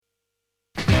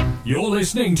You're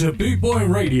listening to Boot Boy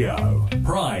Radio.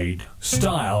 Pride,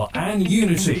 style, and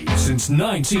unity since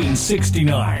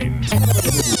 1969.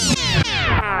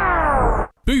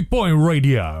 Boot Boy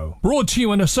Radio, brought to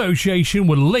you in association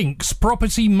with Links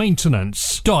Property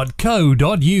Maintenance.co.uk.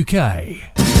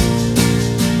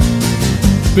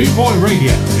 Boot Boy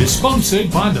Radio is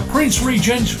sponsored by the Prince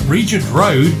Regent, Regent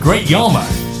Road, Great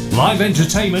Yarmouth. Live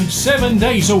entertainment 7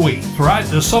 days a week throughout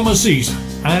the summer season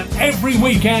and every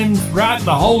weekend throughout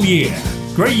the whole year.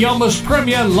 Great Yarmouth's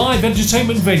premier live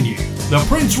entertainment venue, the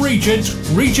Prince Regent,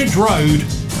 Regent Road,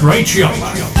 Great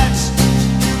Yarmouth.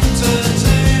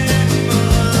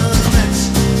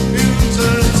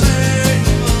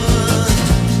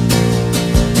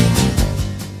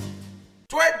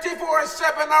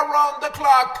 24/7 around the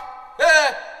clock.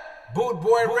 Boot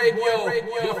Boy Radio,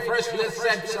 your freshly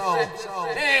sent sound.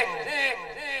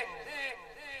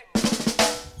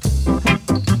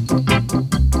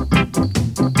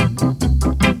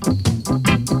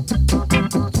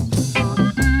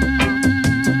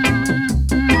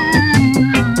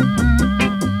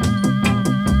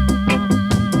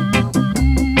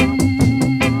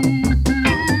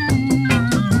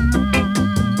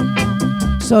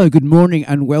 So, good morning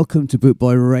and welcome to Boot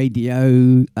Boy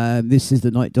Radio. This is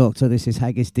the Night Doctor. This is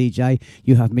Haggis DJ.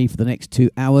 You have me for the next 2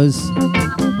 hours.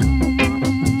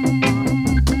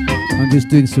 I'm just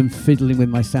doing some fiddling with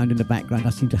my sound in the background. I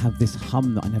seem to have this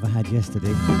hum that I never had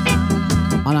yesterday.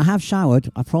 And I have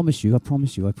showered. I promise you. Right,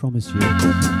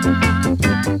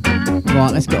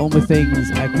 let's get on with things.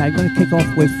 Okay, I'm going to kick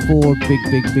off with 4 big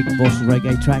boss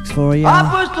reggae tracks for you.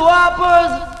 Apples to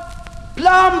apples,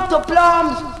 plum to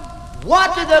plums.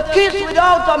 What is a kiss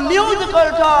without a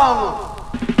musical tongue?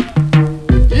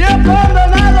 Here comes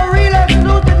another real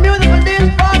exclusive musical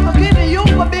disc for giving you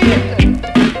for being.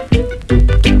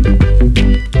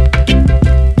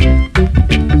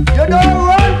 You don't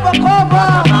run for cover.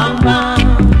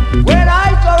 When I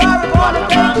saw her gonna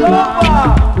take over.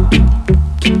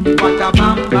 What a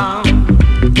bam bam.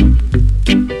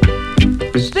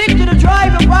 Stick to the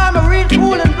driving while I'm real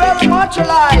cool and very much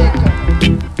alike.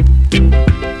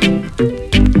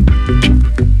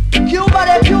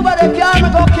 Cuba de carne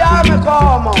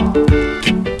come.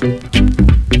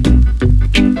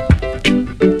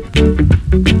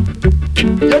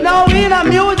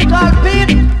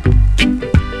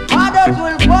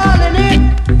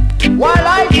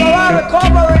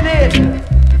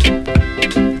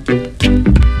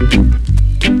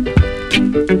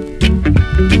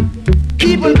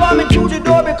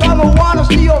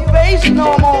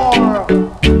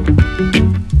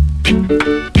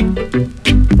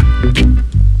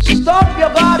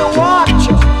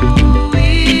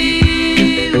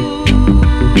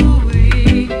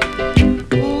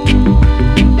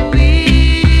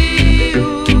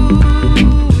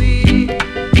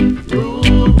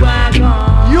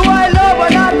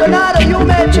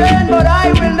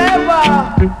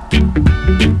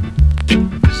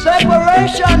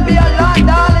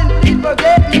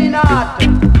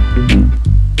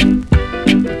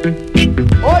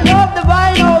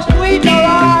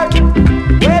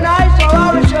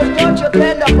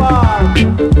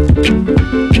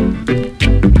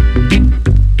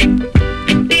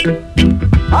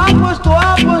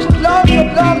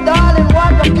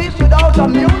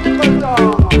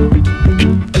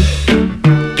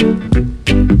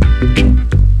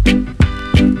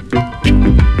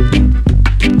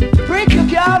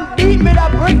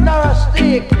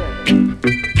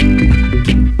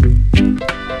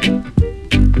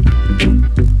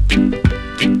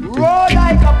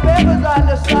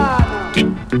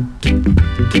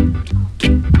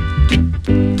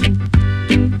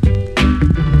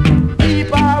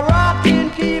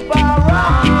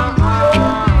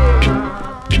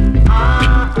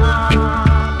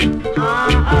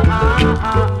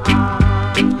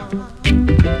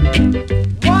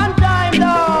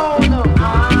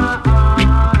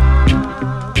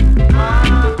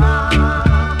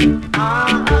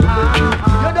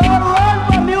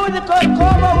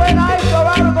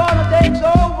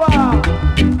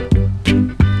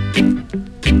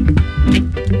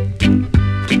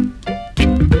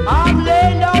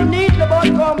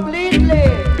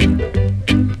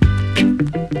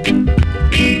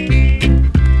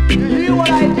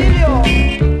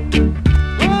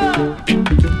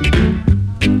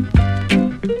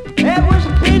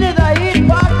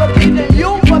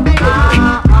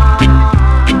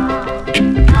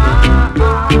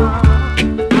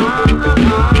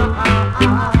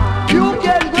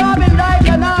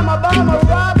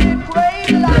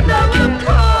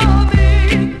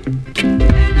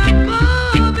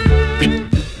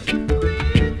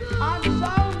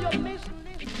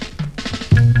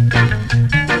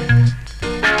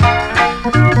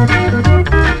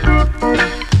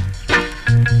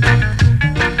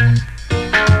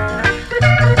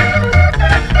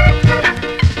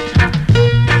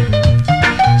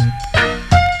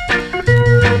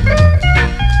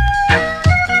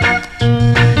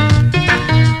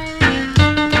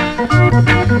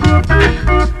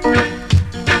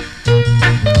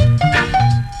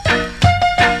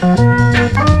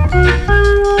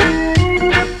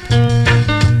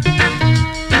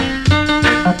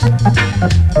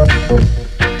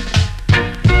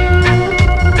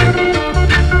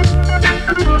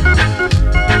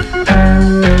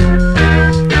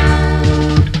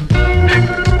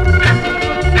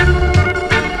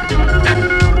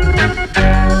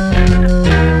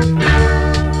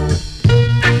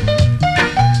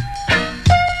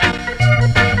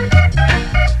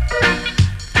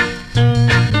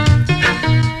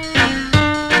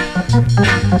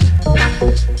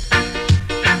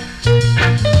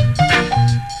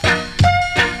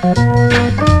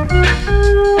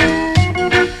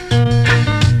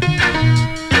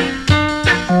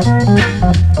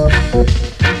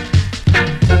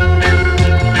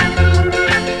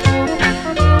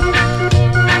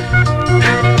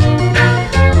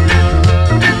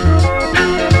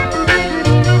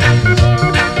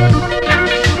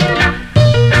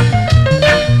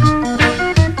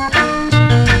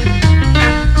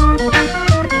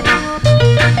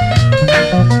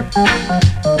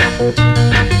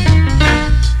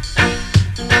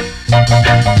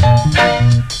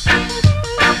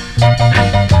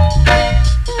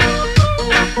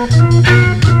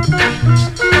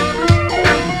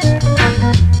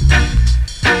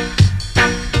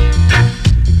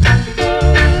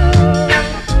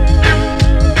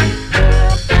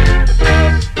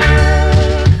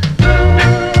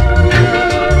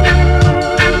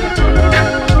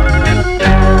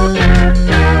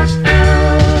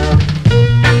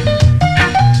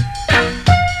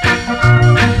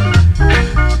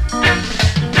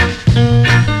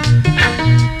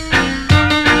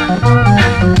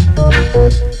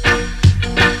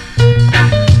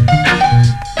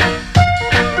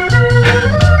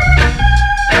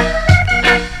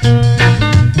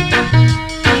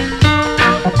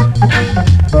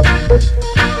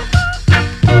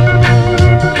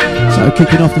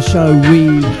 Kicking off the show,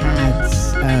 we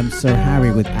had Sir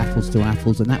Harry with Apples to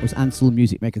Apples, and that was Ansel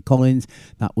Music Maker Collins.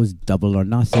 That was Double or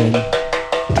Nothing.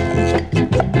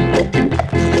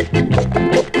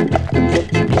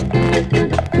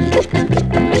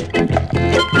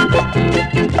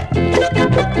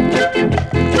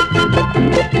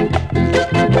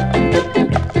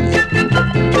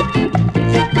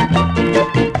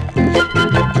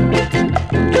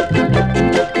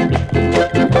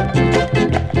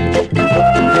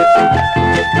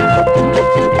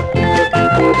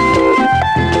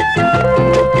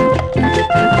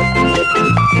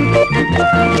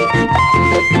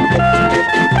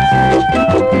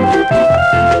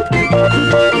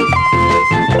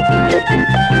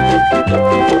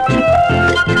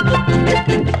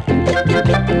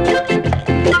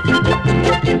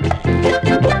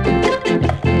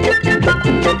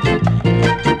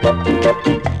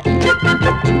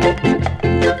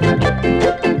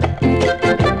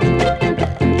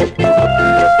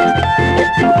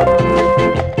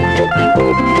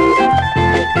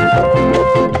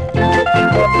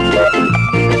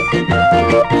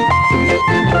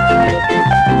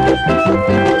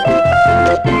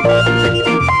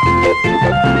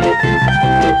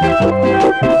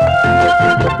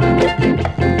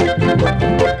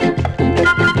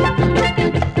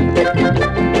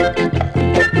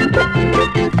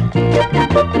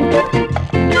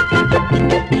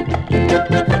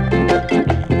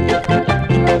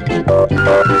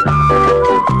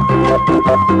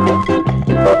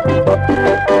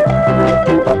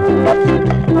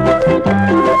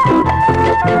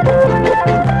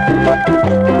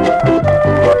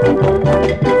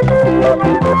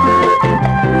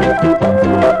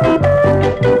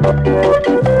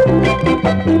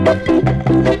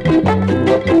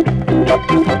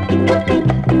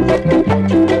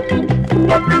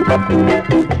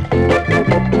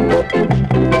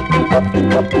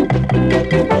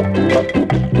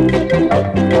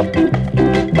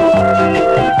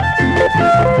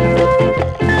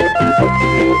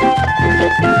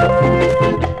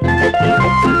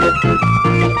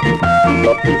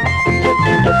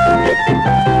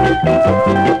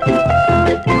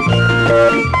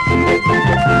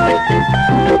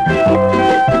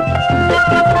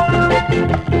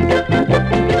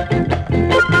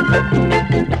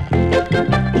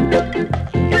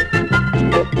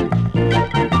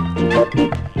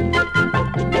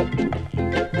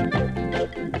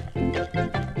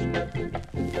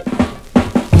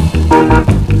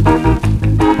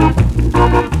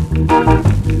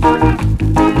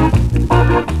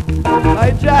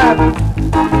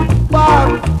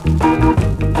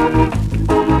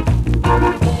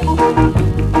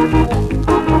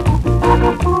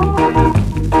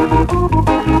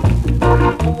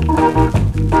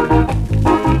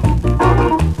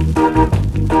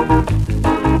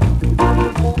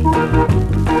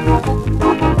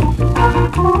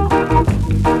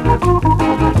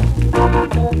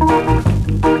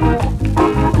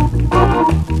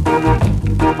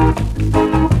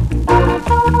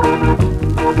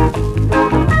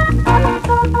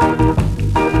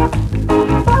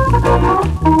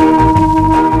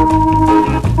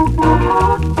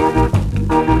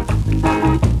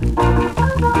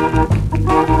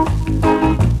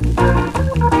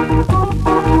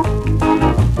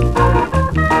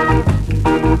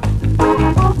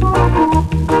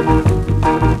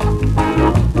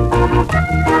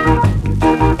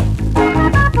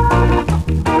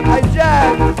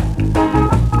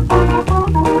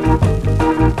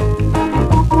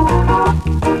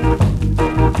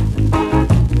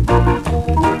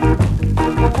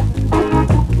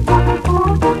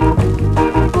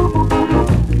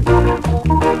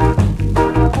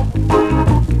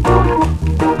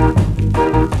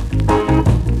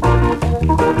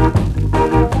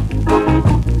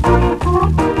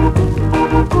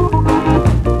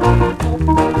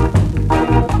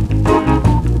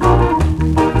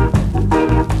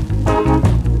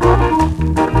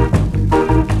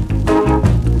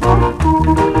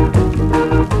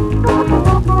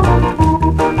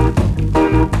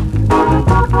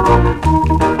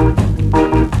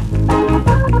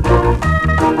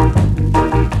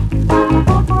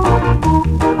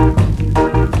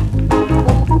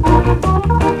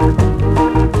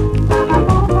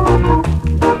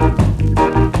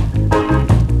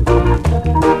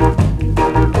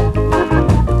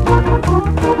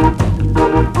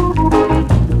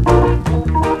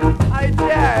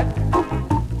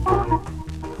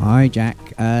 Hi, Jack.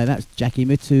 That's Jackie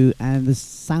Mitu and the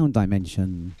Sound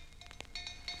Dimension.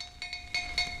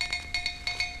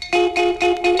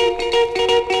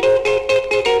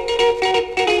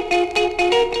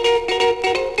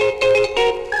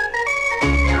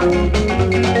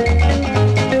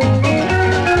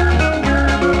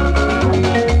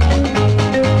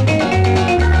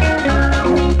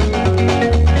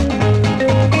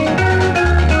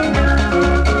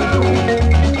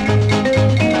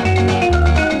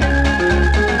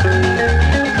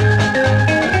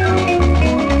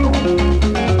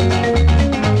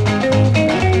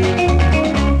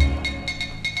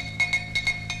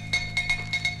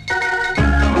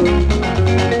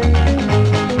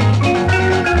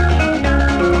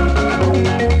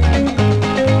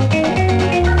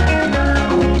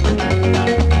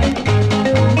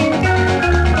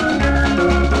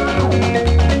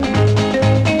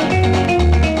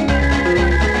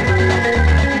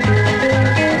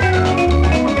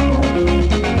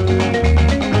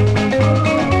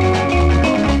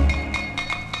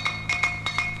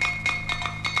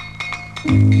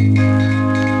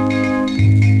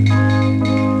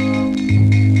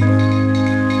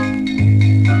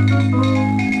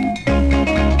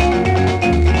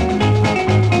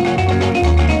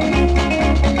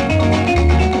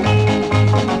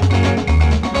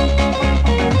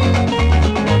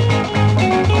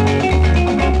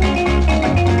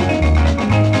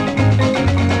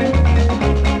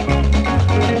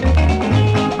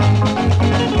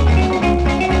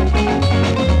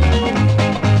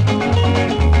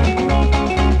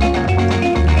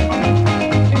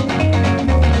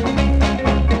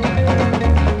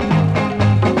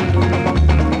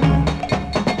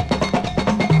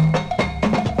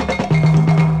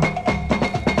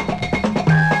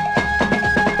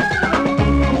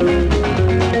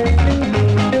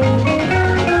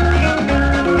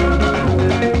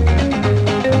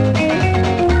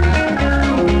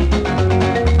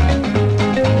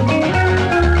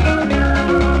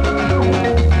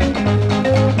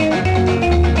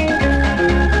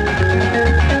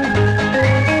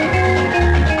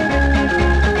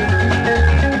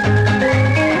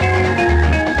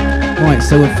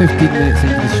 So we're 15 minutes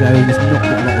into the show and it's not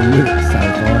got a lot of lyrics so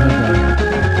far, have we?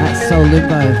 That's Soul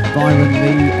Limbo, Byron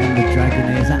Lee and the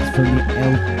Dragonaires. That's from the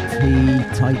LP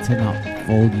Tighten Up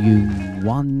Volume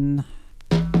 1.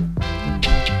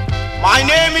 My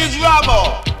name is Robbo.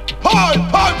 Paul.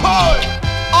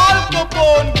 Al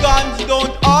Capone guns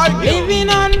don't argue. Living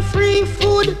on free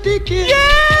food ticket.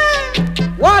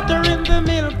 Yeah. Water in the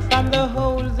milk from the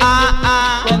holes in the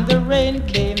roof when the rain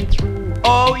came through.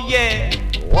 Oh yeah.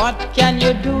 What can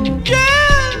you do?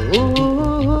 Yeah!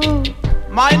 Ooh.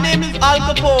 My name is Al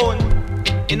Capone,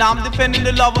 and I'm defending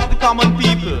the love of the common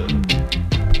people.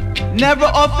 Never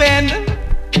offend,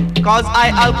 cause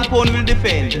I, Al Capone, will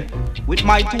defend with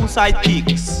my two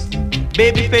sidekicks,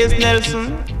 Babyface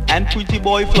Nelson and Pretty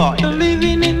Boy Floyd.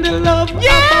 Living in the love of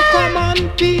the common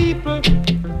people.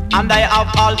 And I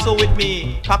have also with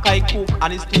me Kakai Cook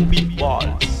and his two big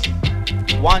balls.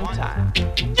 One time.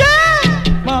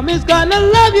 Mommy's gonna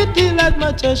love you till as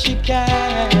much as she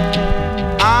can.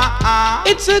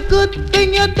 It's a good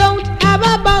thing you don't have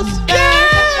a bus fare.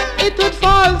 It would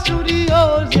fall through the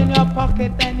holes in your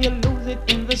pocket and you lose it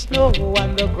in the snow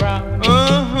on the ground.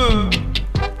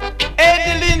 Hey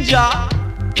Dillinger,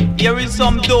 here is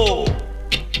some dough.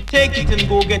 Take it and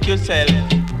go get yourself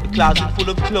a closet full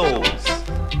of clothes.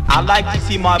 I like to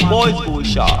see my boys go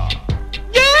sharp.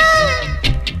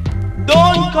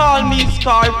 Don't call me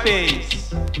Scarface.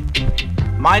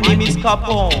 My name is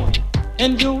Capone.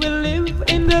 And you will live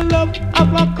in the love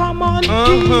of a common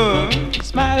people.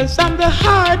 Smiles on the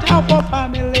heart of a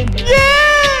family man.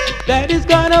 That is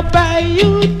gonna buy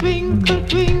you twinkle,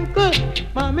 twinkle.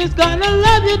 Mommy's gonna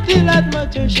love you till as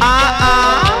much as she can.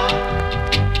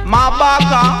 My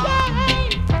baka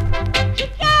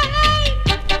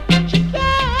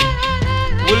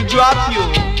will drop you.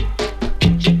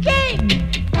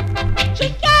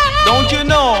 Don't you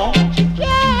know?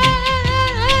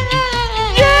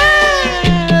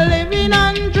 Living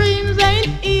on dreams ain't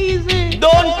easy.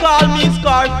 Don't call me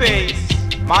Scarface.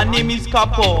 My name is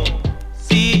Capone.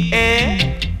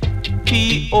 C-A-P-O-N-E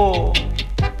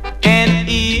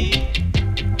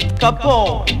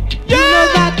Capone. You know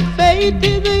that faith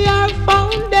is your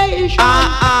foundation.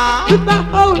 With a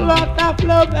whole lot of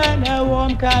love and a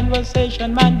warm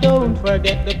conversation. Man, don't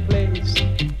forget the place.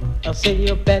 I'll say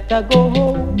you better go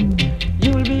home.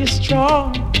 You'll be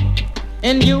strong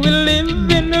and you will live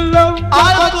in the love.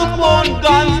 Al Capone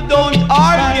guns don't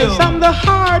argue. From the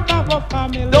heart of a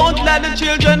family. Don't let the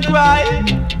children cry.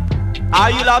 Or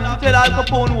you'll have to tell Al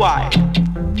Capone why.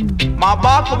 my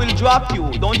barker will drop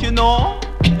you, don't you know?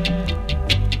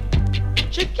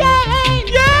 Chicane,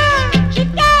 Yeah.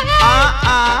 chicane,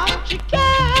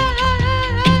 chicane,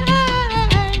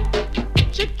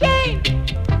 chicane,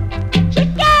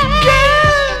 chicane,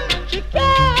 chicane.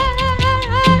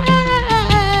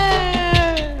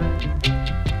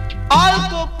 Al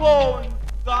Capone,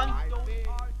 guns don't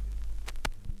argue.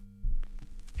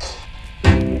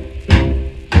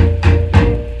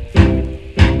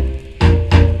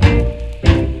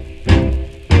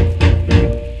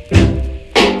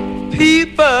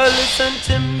 People, listen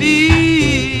to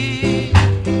me.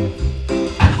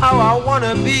 How I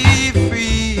wanna be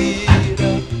free.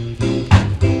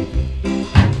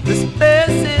 This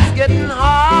place is getting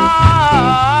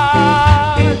hard.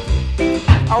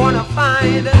 I wanna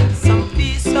find some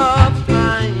peace of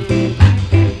mind.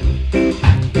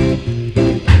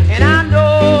 And I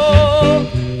know,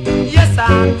 yes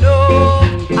I know,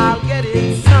 I'll get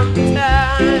it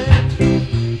sometime.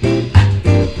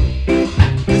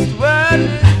 This world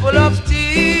is full of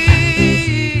tears.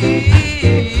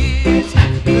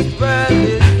 This world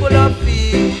is full of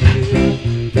fear.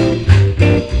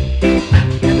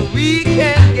 And we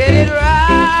can get it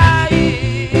right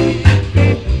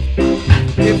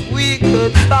if we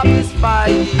could stop this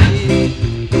fight.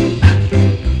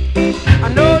 I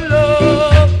know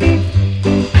love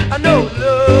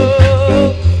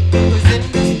is in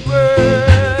this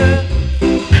world.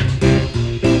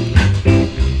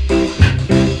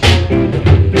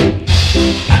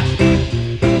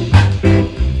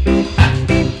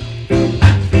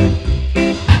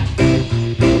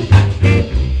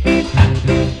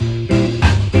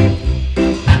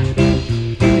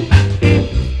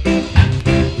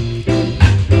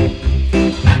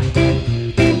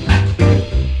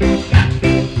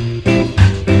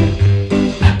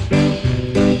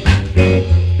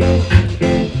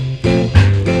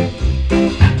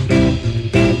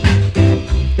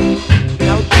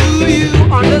 Now do you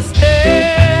understand?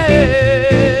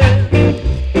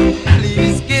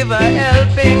 Please give a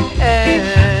helping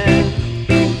hand.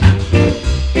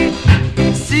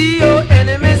 See your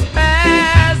enemies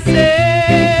passing.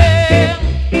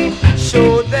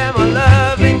 Show them a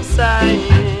loving sign.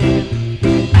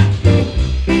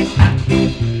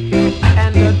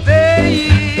 And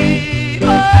they,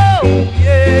 oh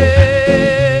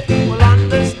yeah, will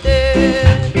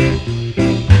understand.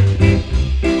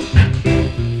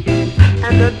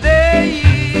 And the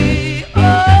day, oh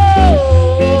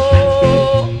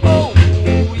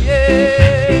yeah.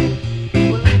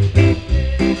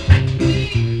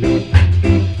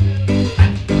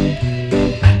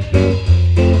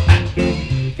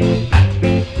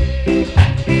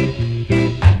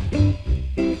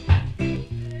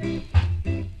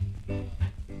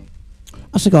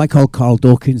 That's a guy called Carl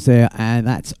Dawkins there, and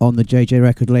that's on the JJ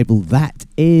record label. That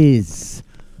is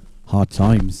Hard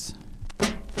Times.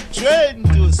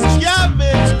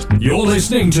 You're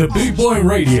listening to Boot Boy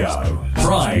Radio.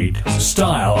 Pride,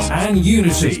 style, and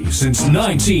unity since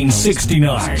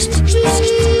 1969.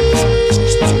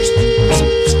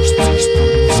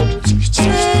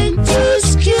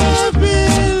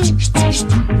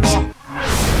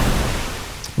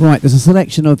 Right, there's a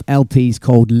selection of LPs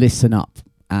called Listen Up.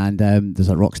 And there's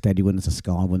a Rocksteady one, there's a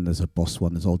Ska one, there's a Boss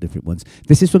one, there's all different ones.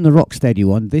 This is from the Rocksteady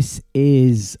one. This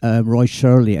is Roy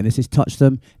Shirley, and this is Touch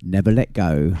Them, Never Let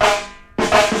Go.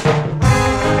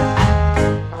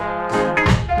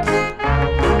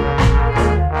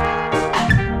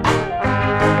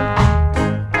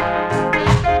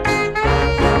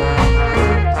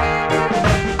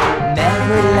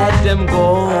 Never let them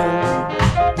go.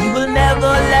 We will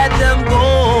never let them go.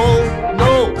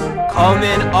 No,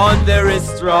 coming on very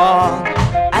strong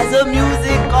as a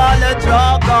music all a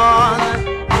drug on.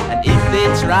 And if they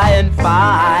try and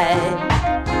fight,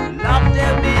 lock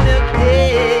them in a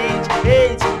cage,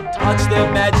 touch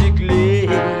them magically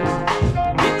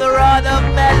with the rod of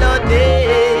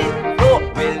melody. Oh,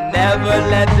 we'll never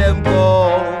let them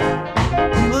go.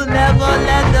 We will never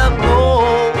let them go.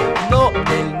 No,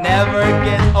 they'll never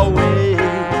get away.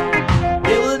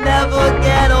 They will never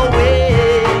get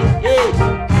away. Hey,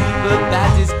 people,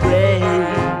 that is great.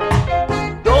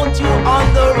 Don't you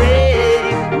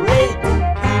underrate,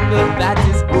 people, that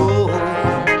is good.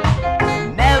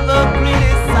 Never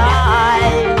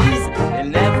criticize and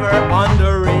never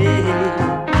underrate.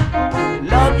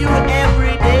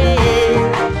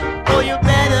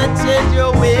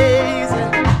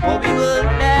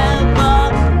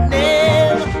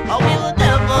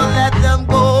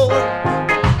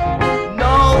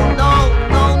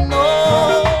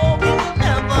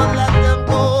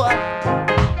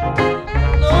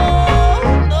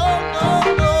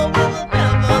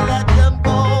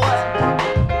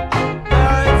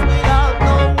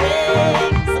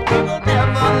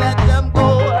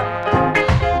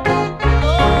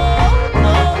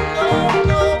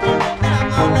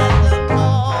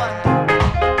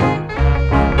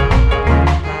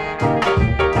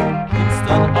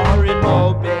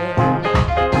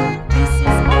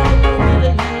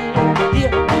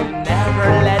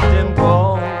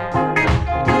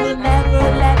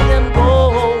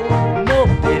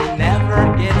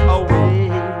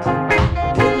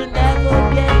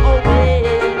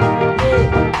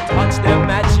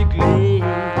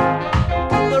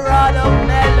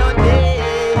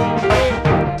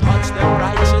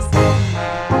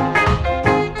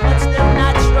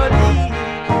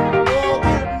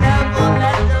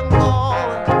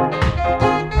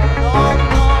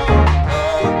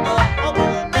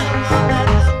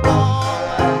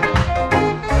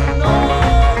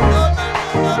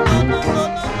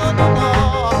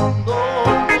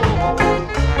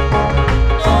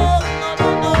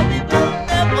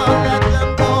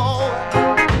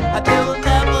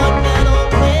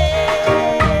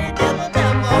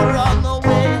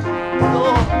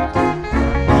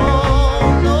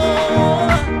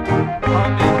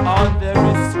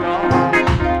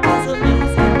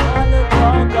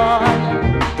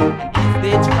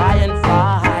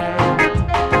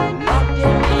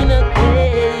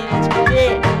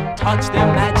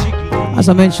 As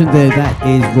I mentioned there, that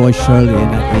is Roy Shirley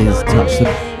and that is Touch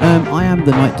Them. I am the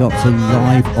Night Doctor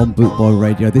live on Bootboy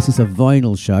Radio. This is a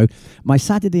vinyl show. My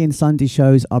Saturday and Sunday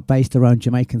shows are based around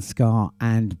Jamaican ska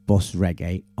and boss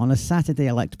reggae. On a Saturday,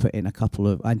 I like to put in a couple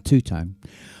of, and two-tone.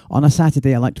 On a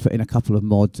Saturday, I like to put in a couple of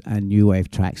mods and new wave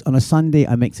tracks. On a Sunday,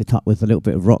 I mix it up with a little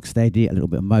bit of Rocksteady, a little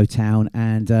bit of Motown,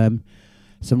 and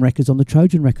some records on the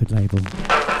Trojan record label.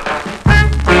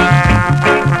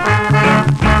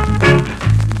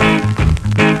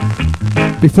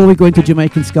 Before we go into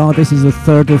Jamaican ska, this is the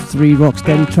third of 3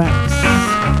 Rocksteady tracks.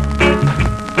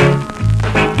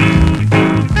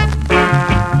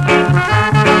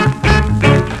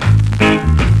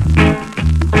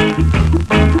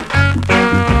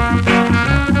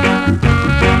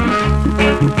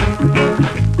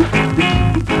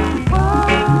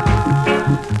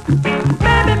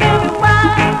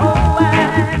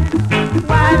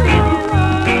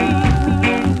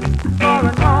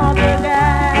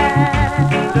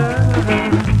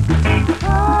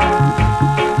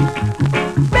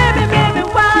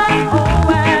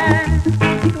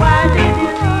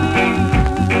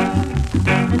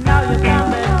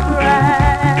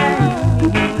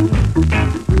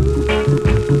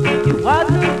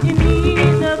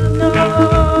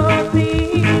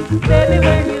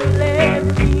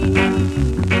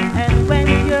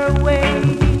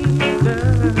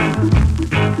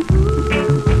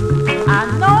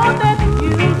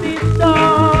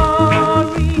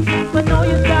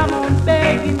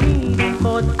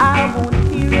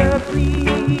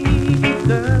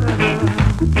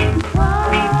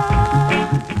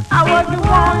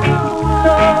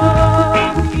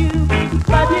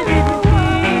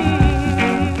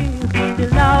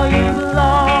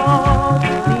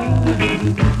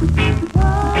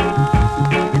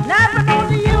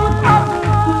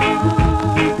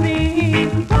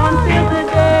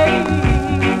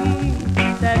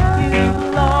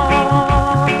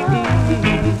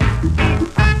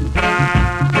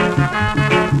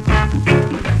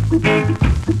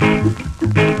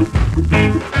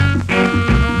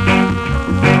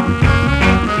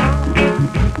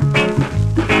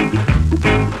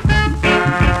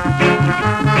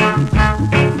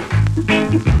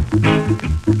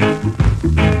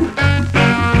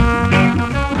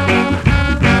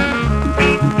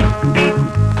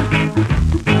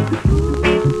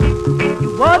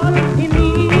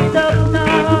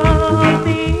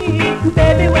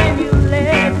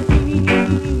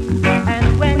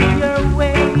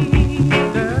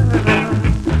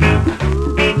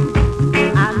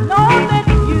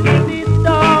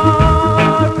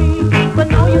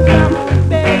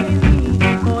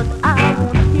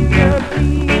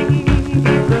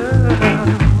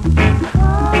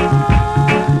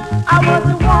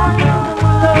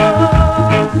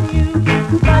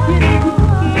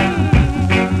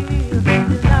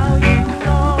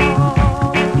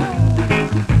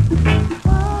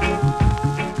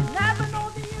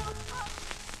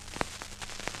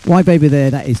 Why Baby there,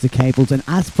 that is the Cables, and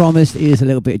as promised, it is a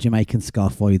little bit of Jamaican ska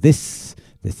for you. This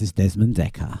is Desmond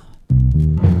Dekker.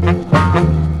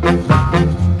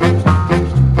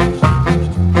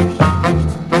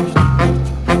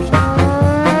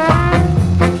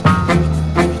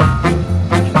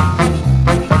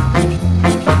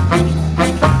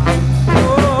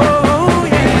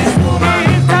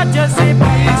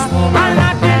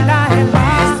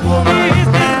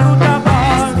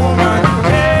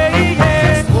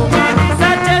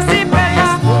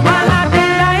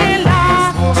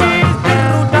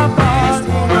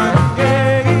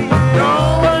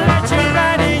 No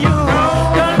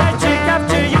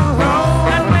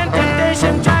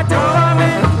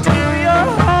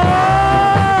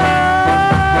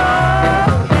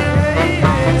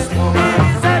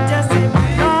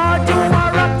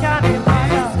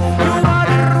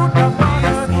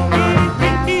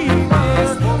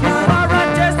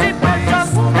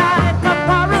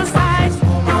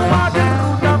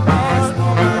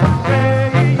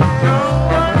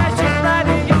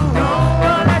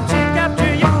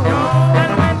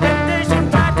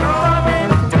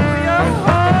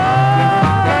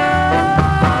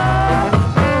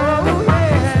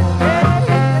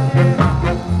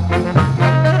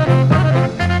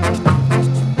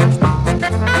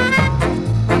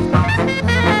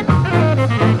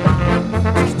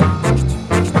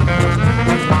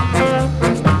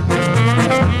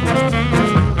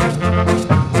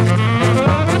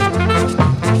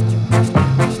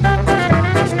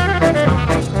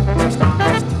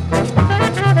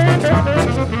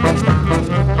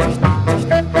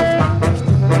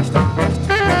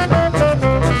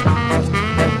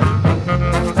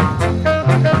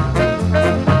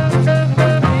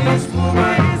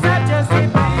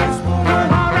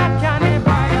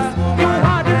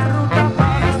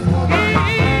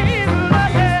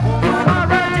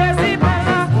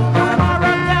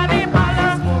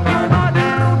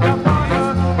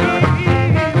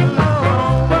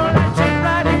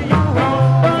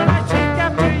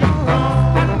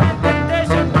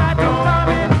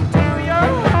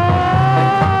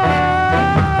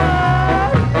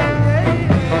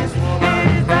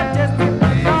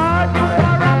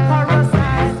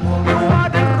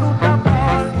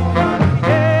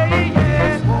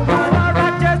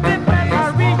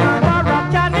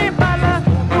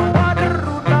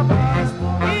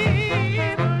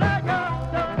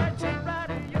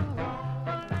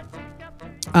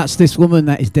That's this woman.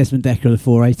 That is Desmond Decker of the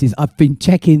 480s. I've been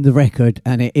checking the record,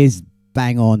 and it is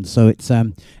bang on. So it's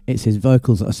his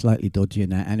vocals that are slightly dodgy in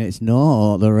that, and it's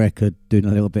not the record doing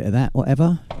a little bit of that,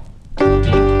 whatever.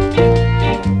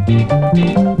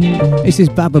 This is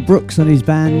Baba Brooks and his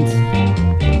band.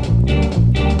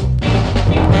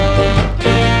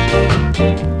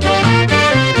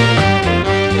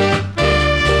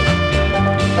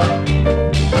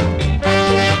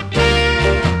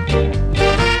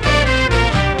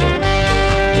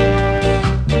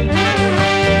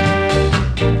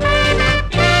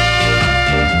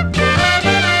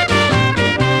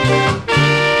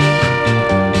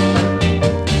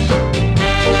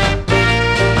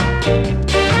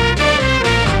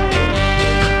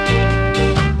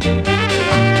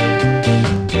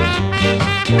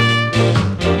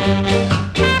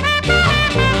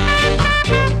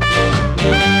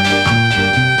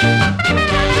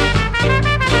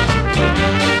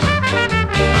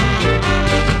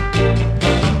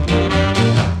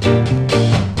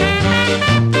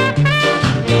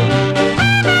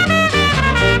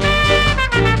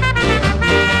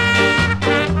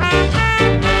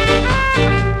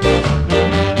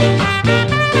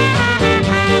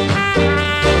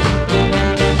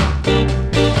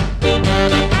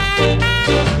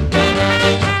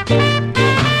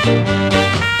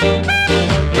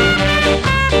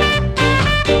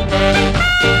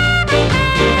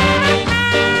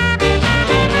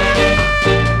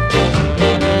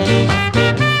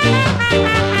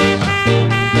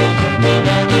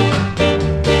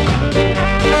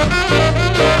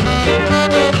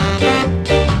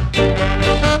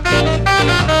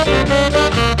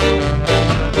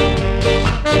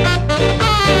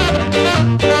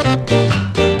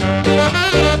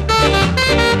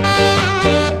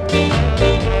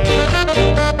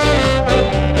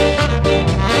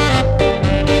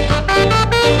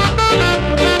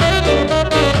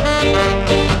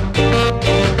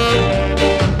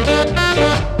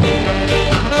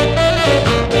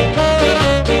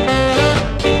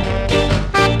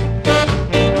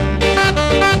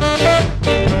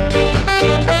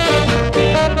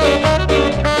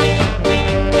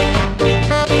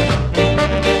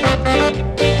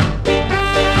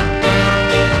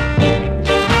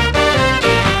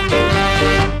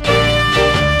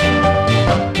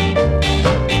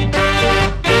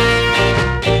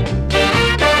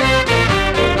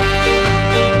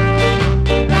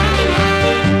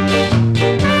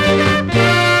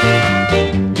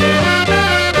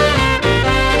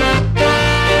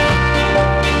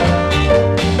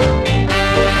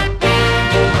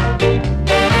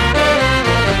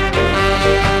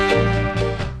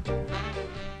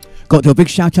 Got to a big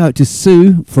shout out to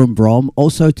Sue from Brom,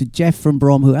 also to Jeff from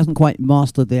Brom, who hasn't quite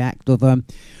mastered the act of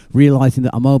realising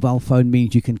that a mobile phone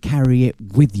means you can carry it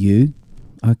with you.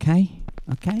 Okay?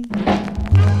 Okay?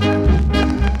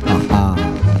 Aha.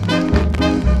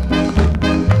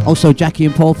 Also Jackie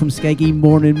and Paul from Skeggy,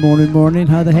 morning, morning, morning.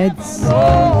 How are the heads?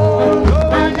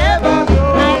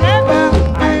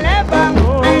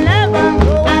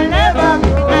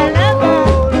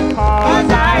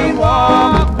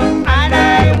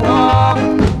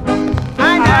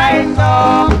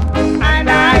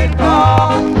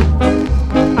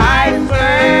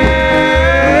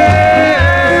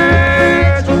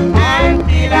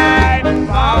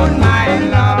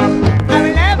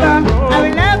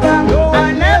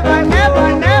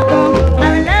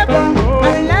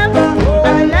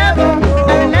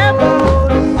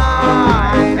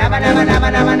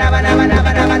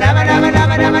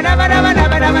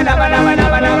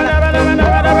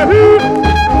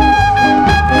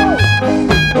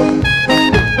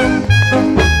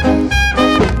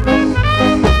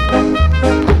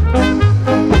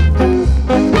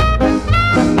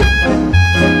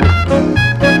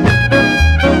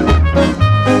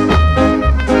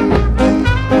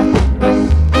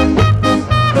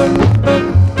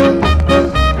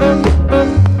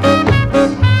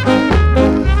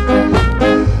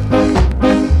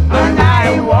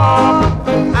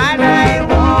 And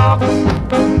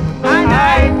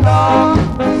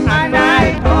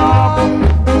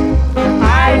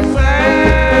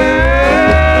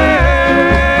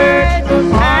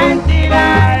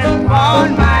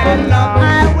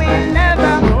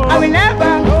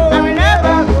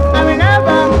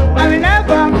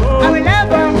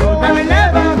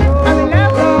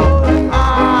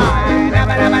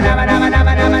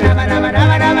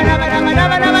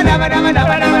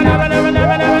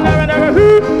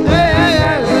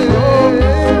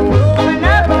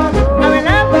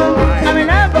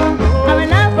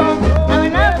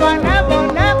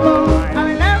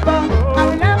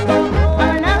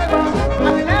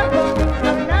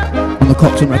the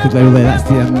Coxon record label there. That's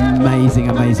the amazing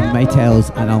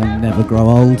Maytals and I'll Never Grow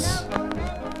Old.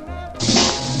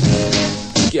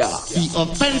 Yeah. The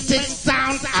authentic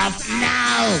sound of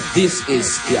now. This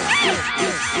is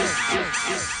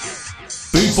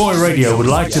Boot Boy Radio would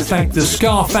like to thank the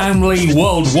Ska family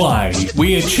worldwide.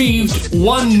 We achieved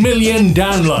 1 million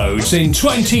downloads in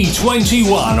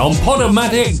 2021 on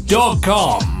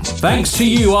Podomatic.com. Thanks to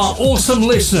you, our awesome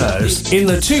listeners in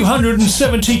the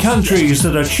 270 countries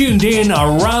that are tuned in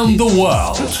around the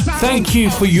world. Thank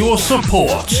you for your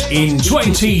support in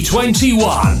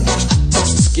 2021.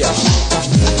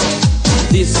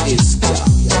 This is Ska.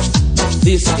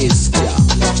 This is Ska.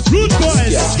 Root Boy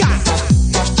Ska.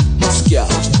 Ska.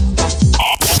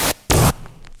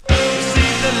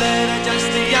 Received a letter just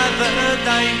the other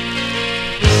day.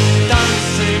 Don't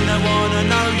seem to wanna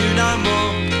know you no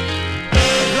more.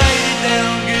 I've laid it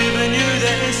down, giving you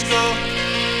the score.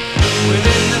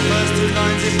 Within the first 2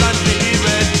 lines it's bluntly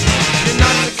read. You're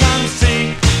not to come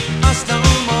see us no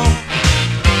more.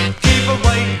 Keep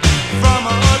away from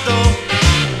our door.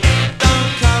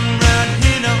 Don't come round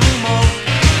here no more.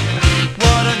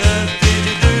 What on earth did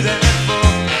you do that for?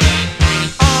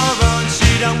 Alright, she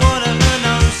don't wanna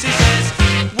know. She says,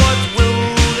 what will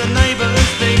the neighbours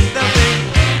think? They'll think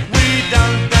we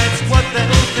don't, that's what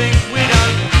they'll think. We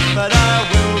don't, but I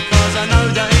will, cause I know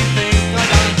they think I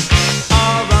don't.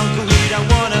 Our uncle, he don't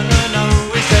wanna know.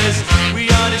 He says, we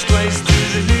are disgrace to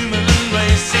the human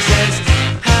race. He says,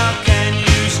 how can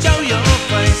you show your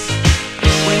face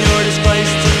when you're a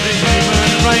disgrace to the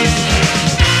human race?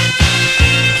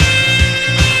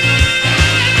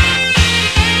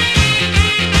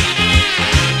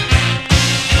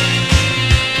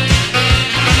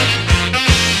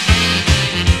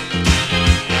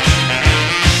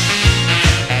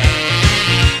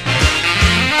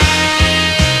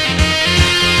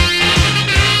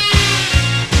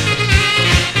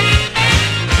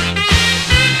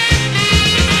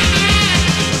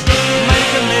 Make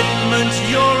commitments,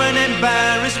 you're an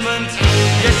embarrassment.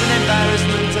 Yes, an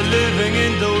embarrassment, a living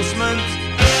endorsement.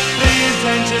 The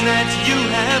intention that you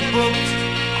have booked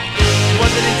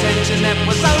was an intention that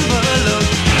was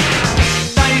overlooked.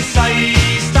 They say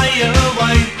stay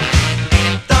away,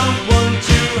 don't want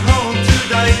you home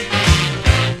today.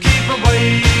 Keep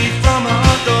away from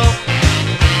our door,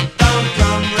 don't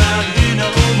come round here no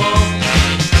more.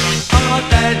 Our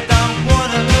dad don't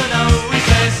wanna know, he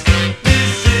says,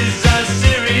 this is a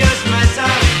serious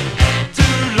matter.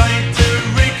 Too late to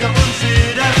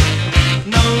reconsider,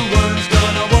 no one's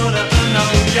gonna wanna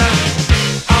know ya.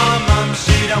 Our mum,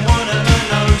 she don't wanna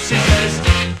know, she says,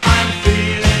 I'm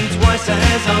feeling twice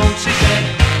as old. She said,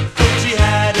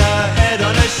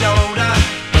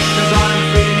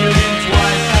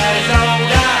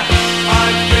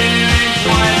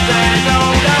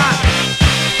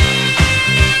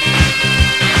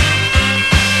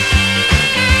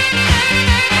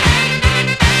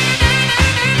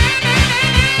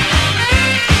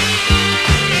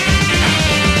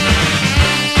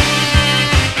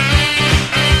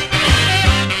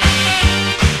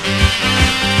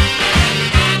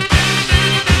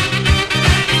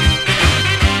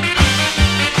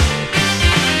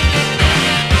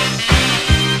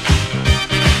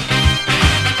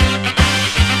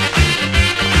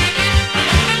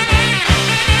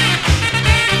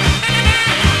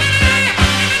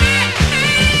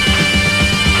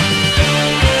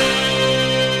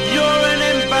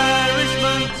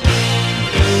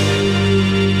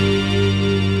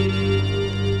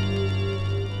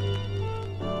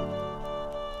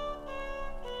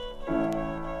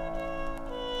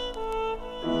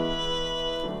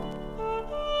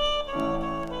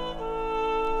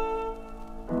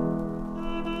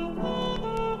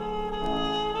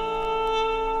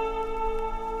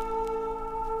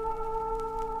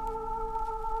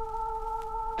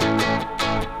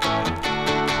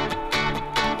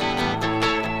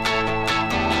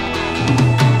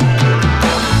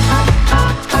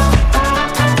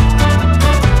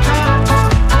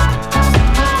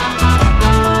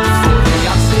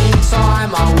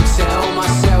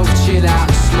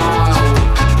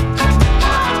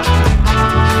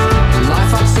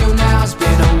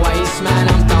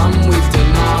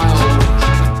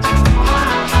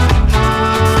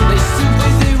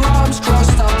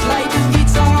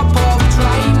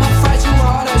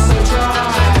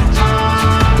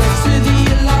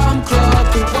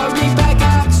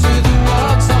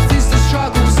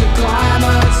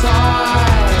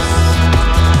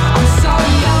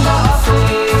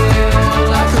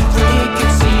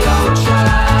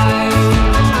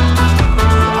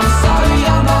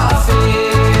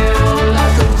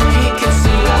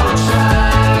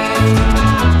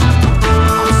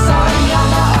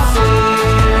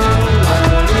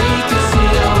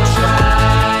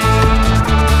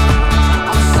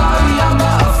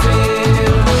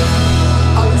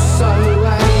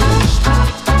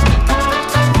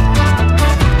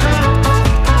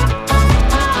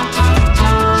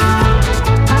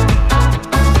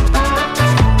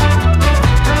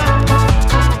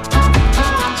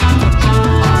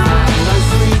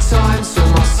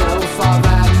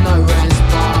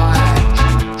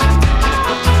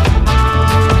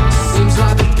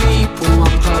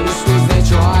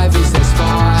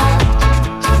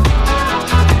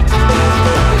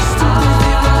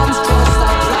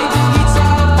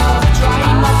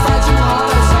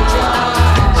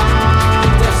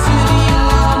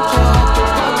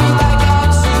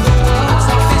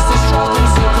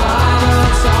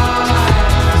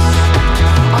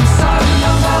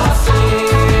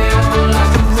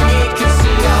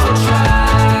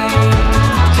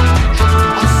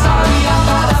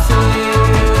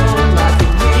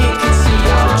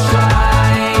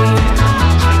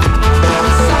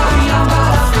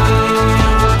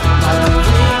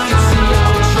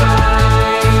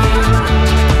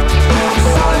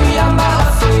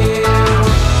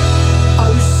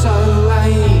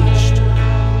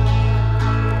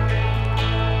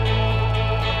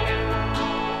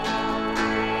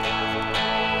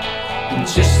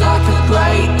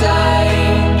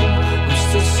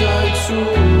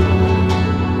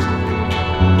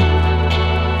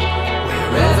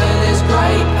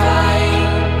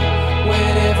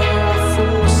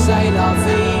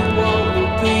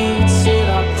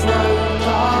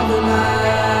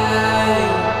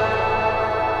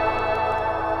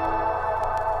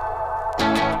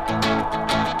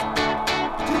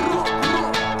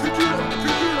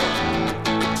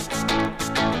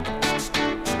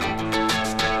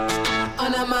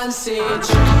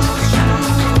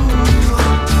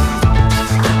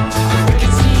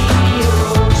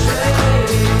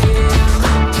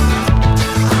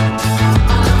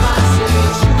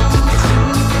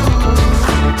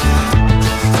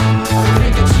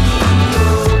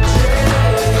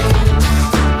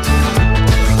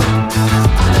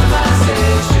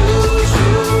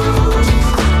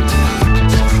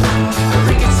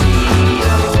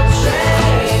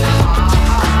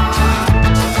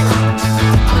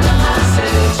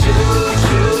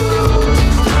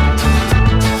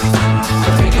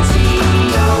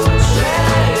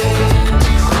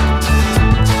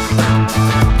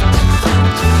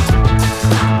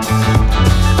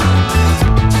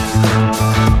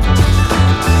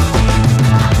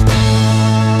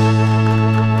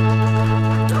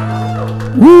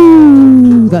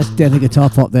 That's Deadly Guitar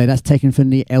Pop there. That's taken from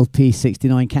the LP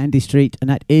 69 Candy Street, and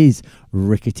that is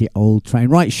Rickety Old Train.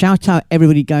 Right, shout out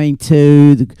everybody going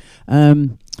to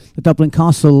the Dublin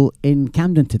Castle in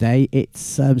Camden today.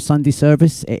 It's Sunday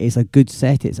service. It is a good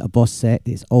set. It's a boss set.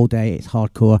 It's all day. It's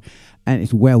hardcore, and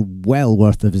it's well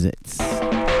worth the visits.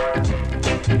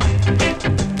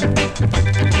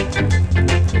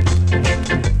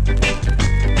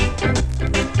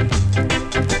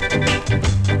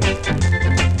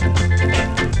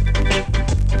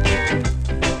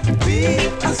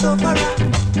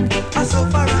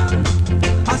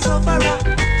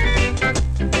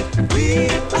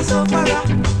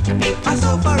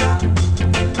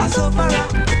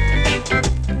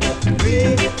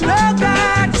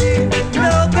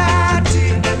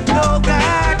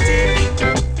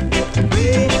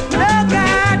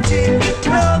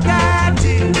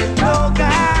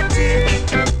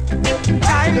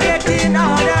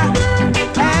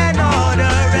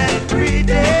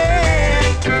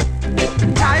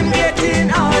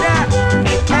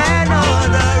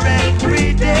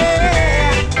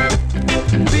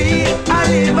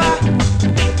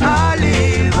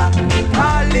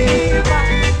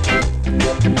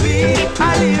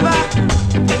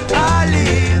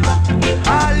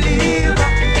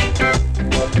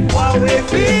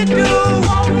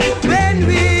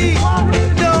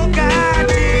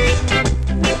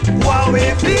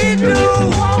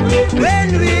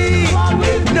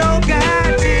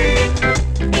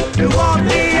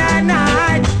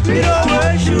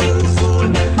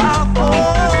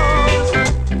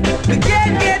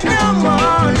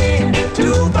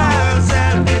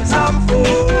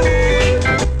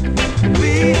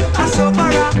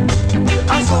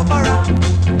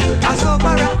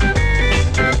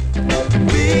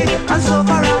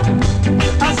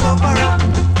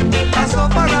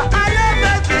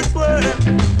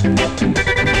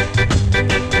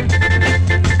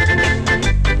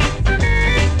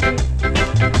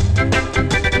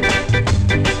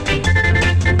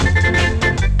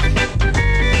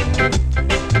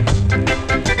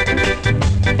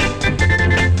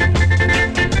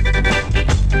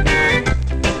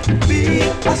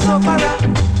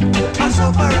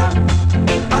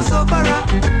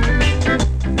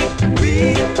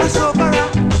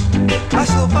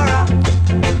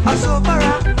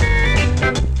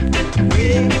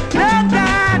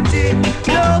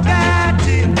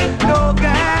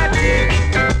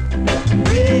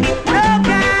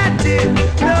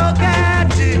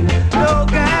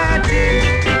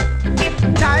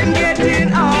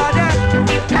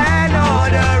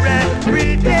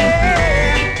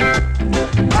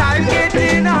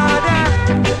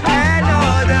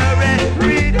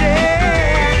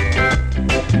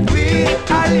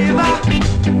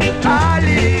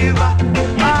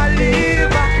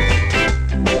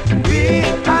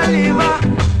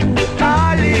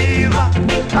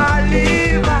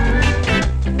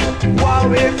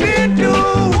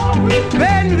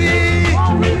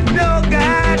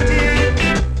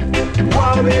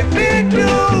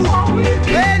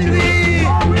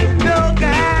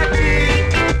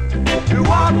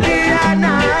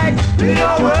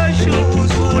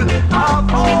 Shoes full of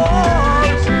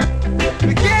holes.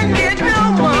 We can't get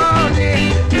no money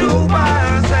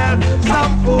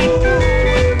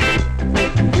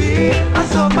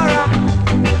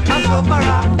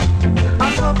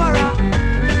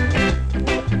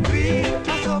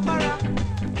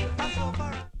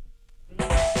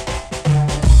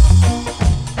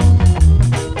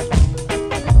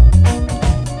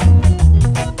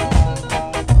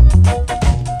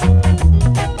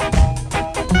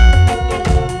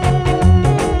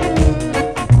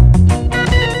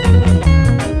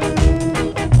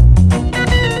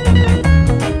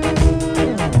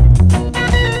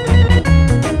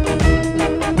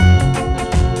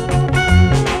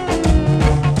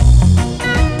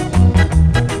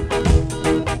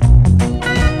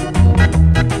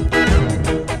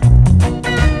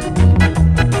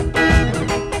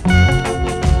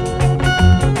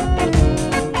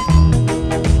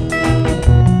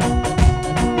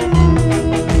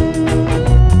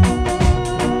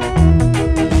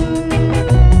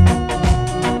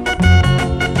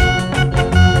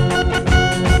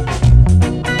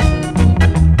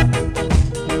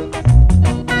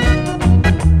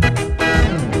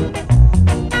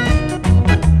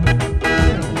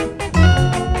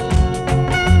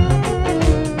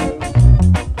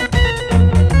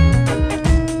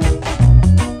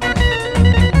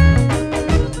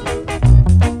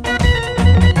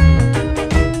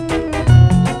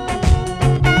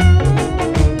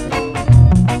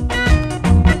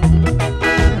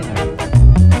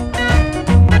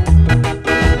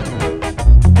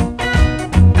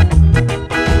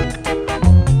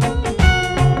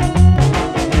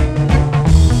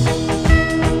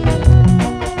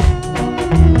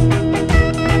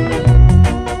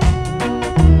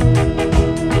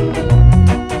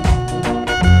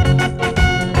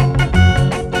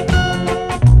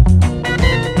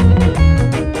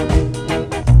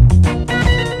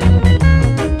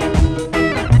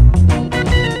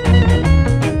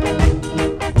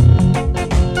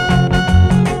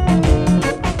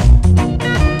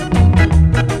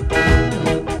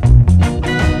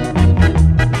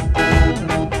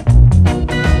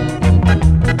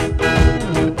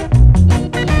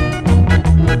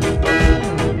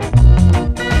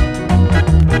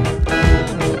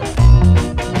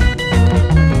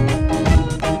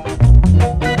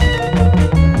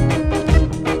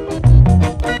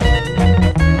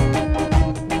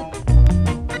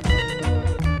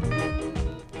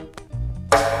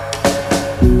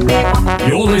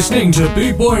You're listening to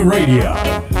Boot Boy Radio.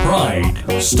 Pride,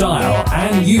 style,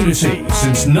 and unity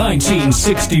since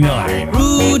 1969.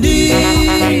 Rudy,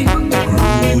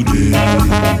 Rudy,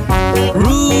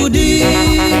 Rudy,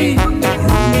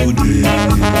 Rudy,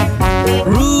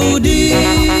 Rudy,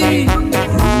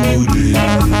 Rudy,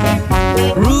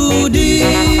 Rudy.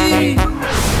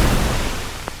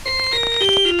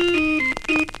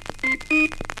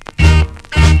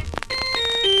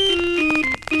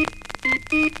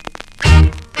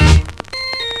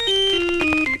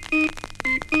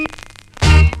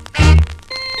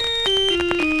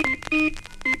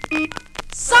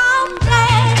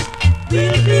 Someday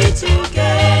we'll be together.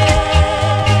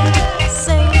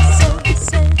 Say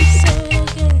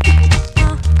again.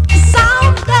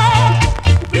 Someday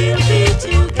we'll be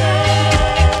together.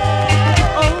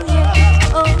 Oh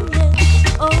yeah, oh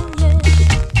yeah, oh yeah.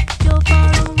 You're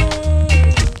far away.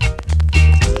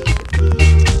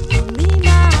 Me,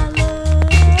 my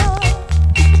love.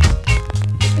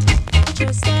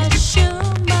 Just as sure,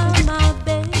 my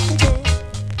baby.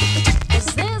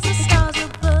 There's the stars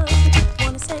above.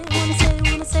 Wanna say,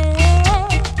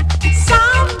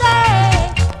 someday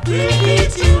we'll be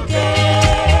together.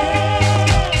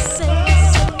 Say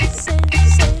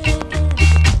again.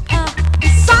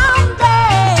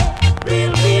 Someday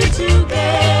we'll be together.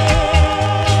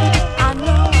 I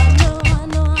know.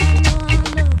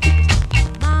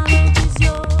 My love is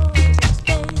yours,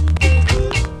 baby.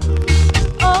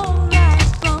 All right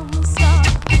from the start.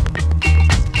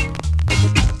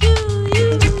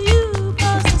 You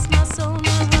possess my soul,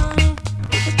 my honey,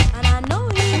 and I know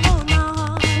you hold my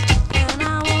heart. And I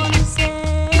wanna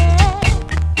say,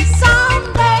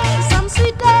 someday, some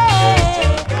sweet day,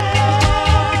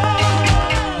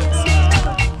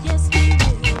 yes we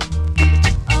will.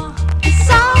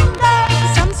 Someday,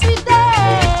 some sweet day.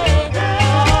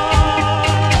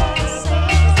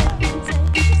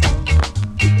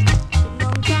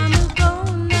 Long time ago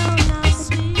now,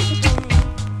 sweet day.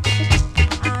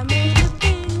 I made a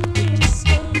big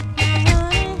mistake,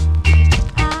 honey.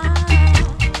 I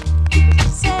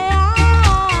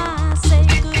say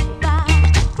goodbye,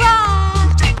 cry,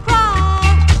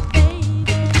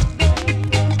 baby.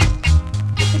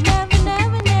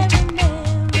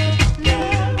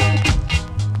 Never.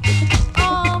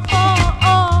 All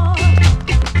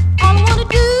I wanna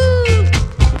do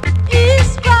is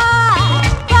cry.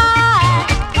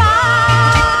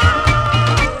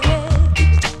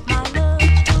 My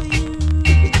love for you.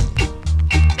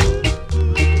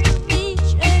 Each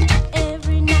and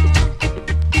every night,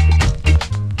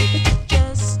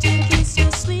 just to kiss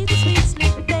your sweet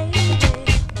sleep, baby,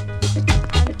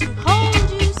 and to hold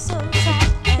you so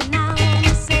tight. And I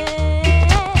wanna say,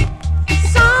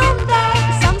 someday,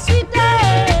 some sweet day.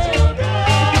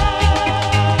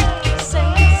 Say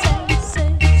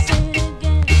it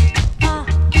again.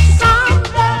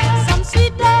 Someday, some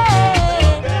sweet day.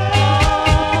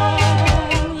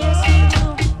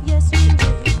 Yes we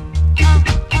will.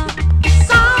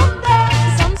 Someday,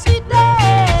 some sweet day.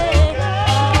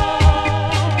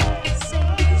 Say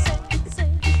again.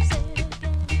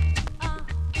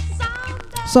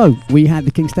 So, we had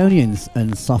the Kingstonians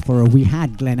and Sufferer, we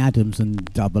had Glenn Adams and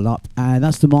Double Up, and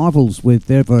that's the Marvels with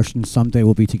their version, Someday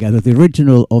We'll Be Together. The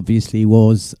original, obviously,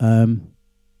 was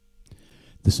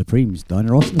the Supremes,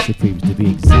 Diana Ross and the Supremes, to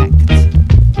be exact.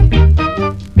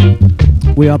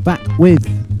 We are back with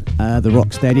the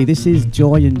Rocksteady. This is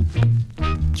Joy and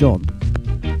John.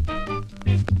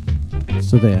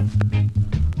 So there,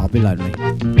 I'll be lonely.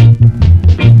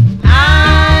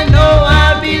 I know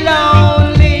I'll be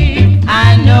lonely,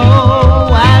 I know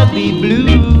I'll be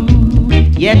blue,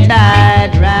 yet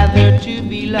I'd rather to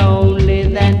be lonely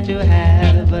than to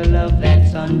have a love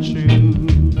that's untrue.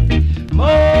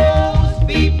 Most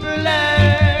people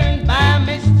learn by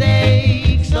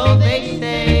mistake, so they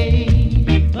say,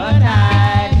 but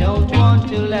I don't want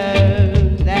to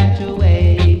learn that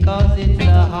way, 'cause it's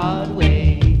the hard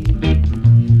way.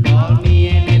 Call me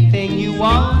anything you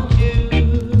want to,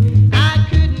 I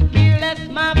couldn't care less,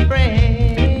 my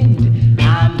friend.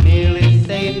 I'm merely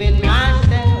saving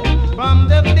myself from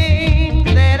the things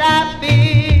that I've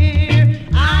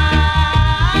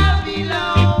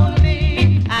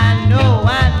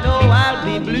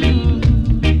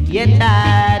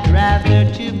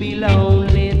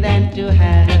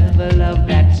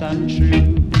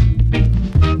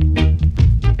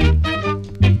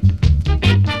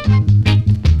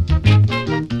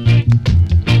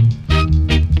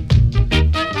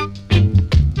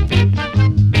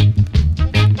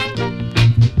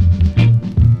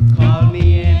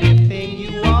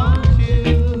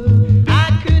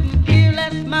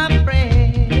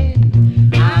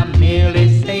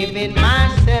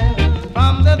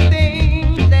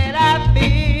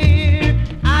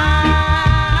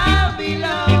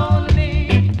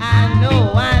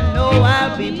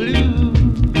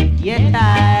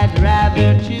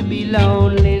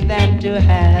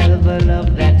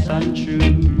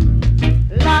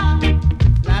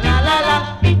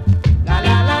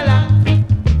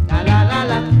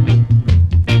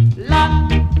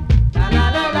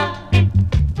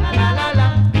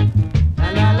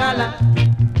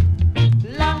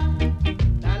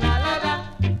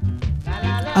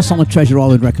That's on the Treasure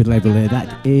Island record label here.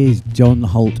 That is John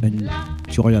Holt and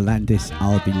Joy Landis,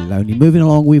 I'll Be Lonely. Moving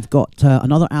along, we've got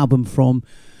another album from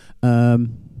the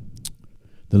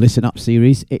Listen Up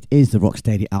series. It is the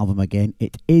Rocksteady album again.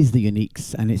 It is the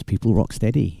Uniques, and it's People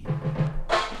Rocksteady.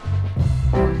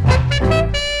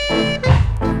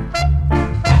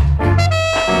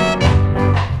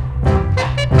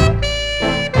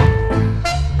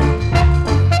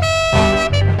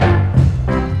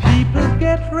 People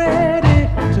get ready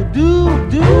to do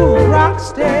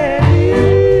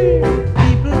Rocksteady.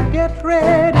 People get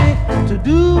ready to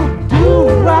do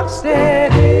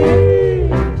Rocksteady.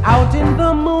 Out in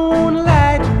the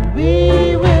moonlight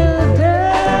we will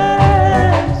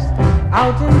dance.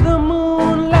 Out in the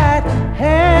moonlight,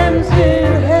 hands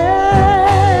in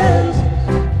hands.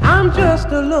 I'm just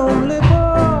a lonely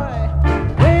boy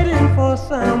waiting for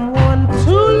someone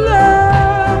to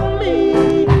love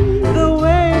me the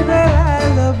way that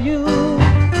I love you.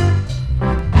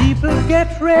 People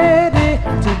get ready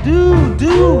to do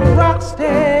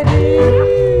Rocksteady.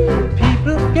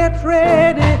 People get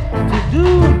ready to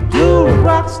do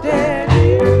Rocksteady.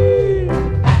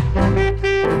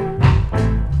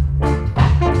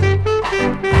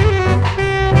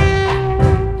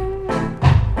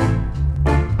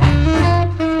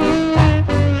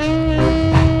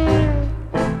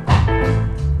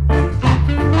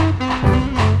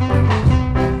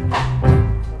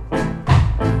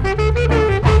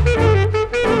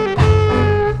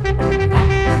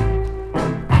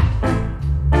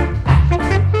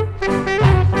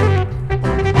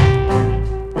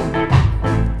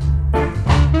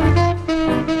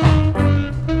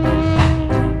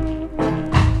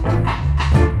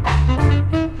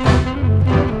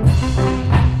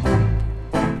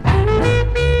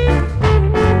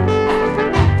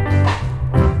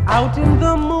 Out in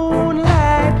the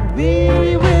moonlight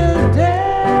we will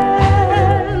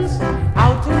dance.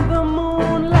 Out in the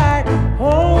moonlight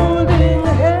holding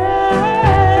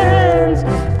hands.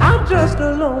 I'm just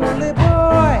a lonely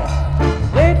boy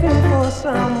waiting for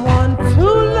someone to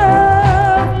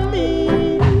love me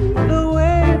the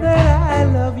way that I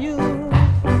love you.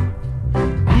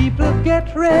 People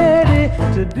get ready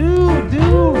to do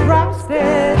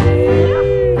Rocksteady.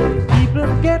 People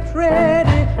get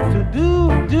ready to do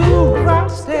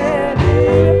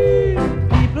Rocksteady.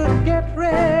 People get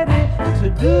ready to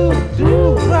do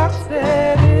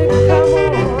Rocksteady.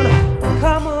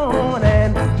 Come on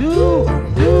and do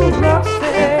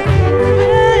Rocksteady,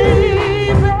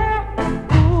 baby.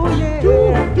 Ooh yeah,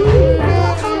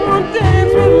 come on,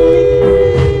 dance with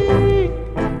me.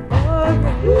 Oh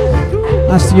yeah.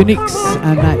 That's the Uniques,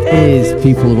 and that is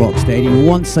People Rocksteady.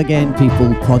 Once again,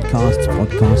 people, podcasts.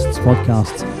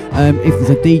 If there's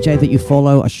a DJ that you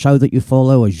follow, a show that you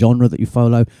follow, a genre that you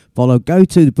follow, go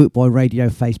to the Bootboy Radio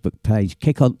Facebook page,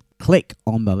 click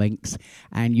on the links,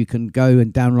 and you can go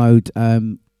and download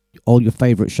all your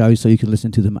favourite shows so you can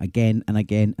listen to them again and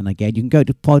again and again. You can go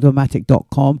to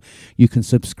podomatic.com, you can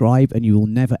subscribe, and you will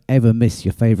never ever miss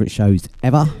your favourite shows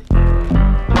ever.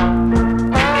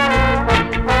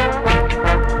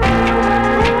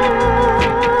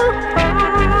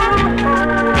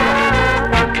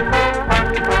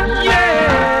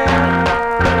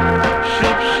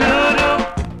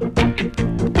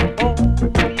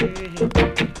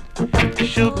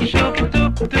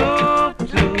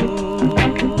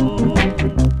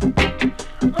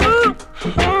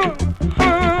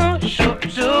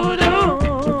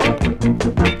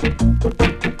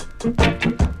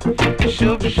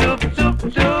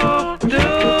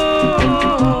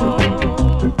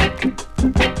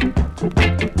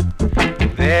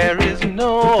 There is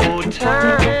no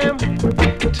time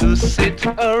to sit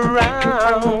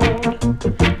around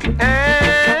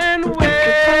and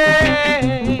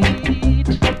wait.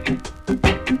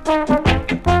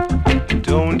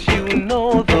 Don't you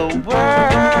know the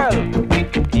world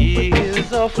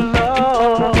is of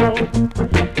love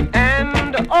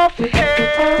and of hate?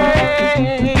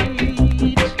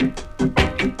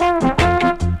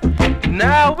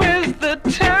 Now is the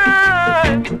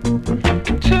time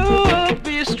to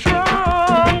be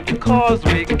strong, 'cause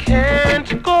we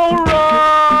can't go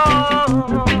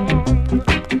wrong,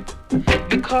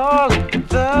 because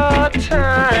the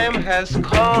time has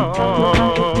come.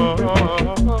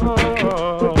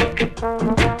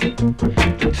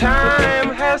 The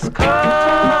time has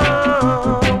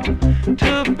come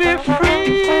to be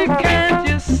free, can't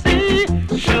you see?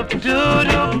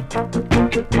 Shoop-doo-doo.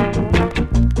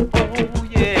 Oh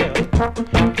yeah.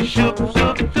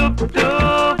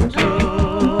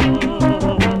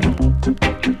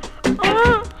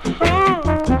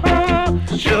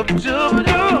 Shoop-shoop-doop-doop-doo.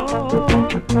 Shoop-doo-doo.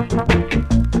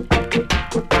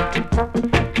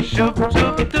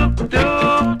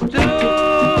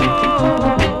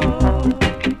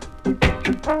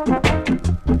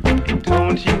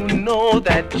 Don't you know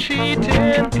that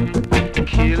cheating,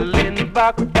 killing,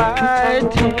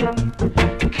 backbiting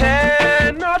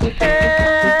cannot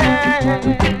help?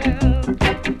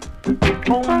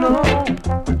 Oh no,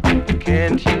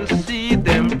 can't you see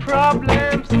them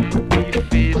problems we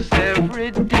face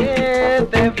every day?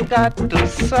 They've got to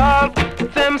solve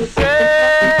themselves.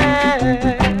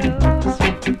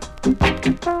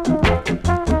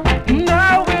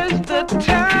 Now is the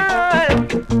time.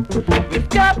 We've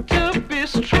got to be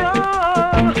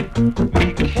strong.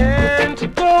 We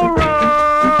can't go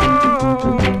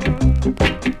wrong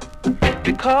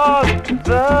because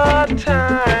the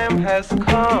time has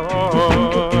come.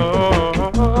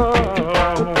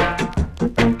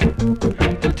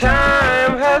 The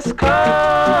time has come.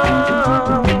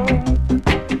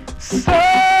 So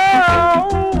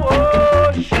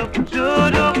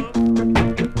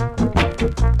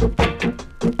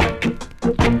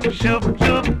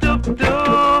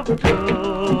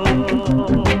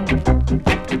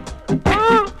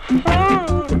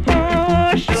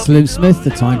Slim Smith,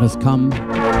 the time has come.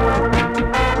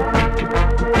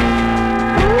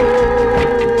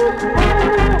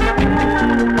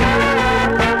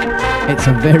 It's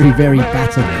a very, very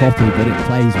battered copy, but it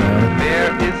plays well.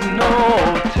 There is no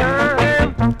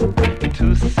time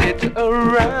to sit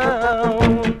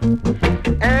around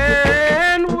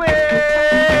and wait.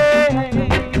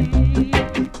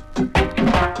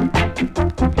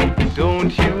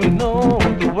 Don't you know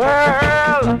the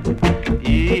world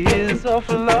is of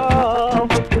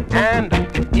love and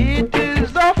it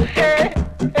is of hate?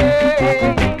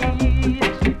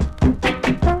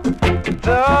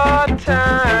 The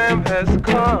time has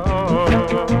come.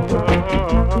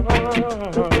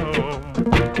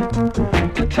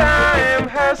 The time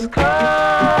has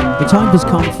come. The time has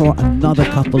come for another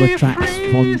couple of tracks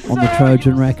on the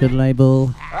Trojan record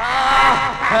label.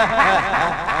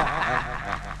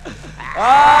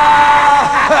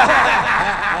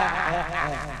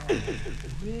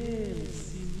 Well,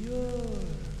 senor,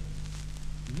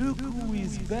 look who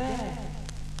is back.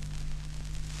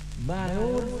 My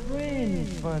old friend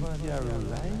from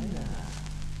Carolina.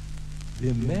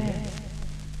 The man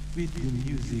with the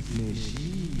music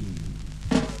machine.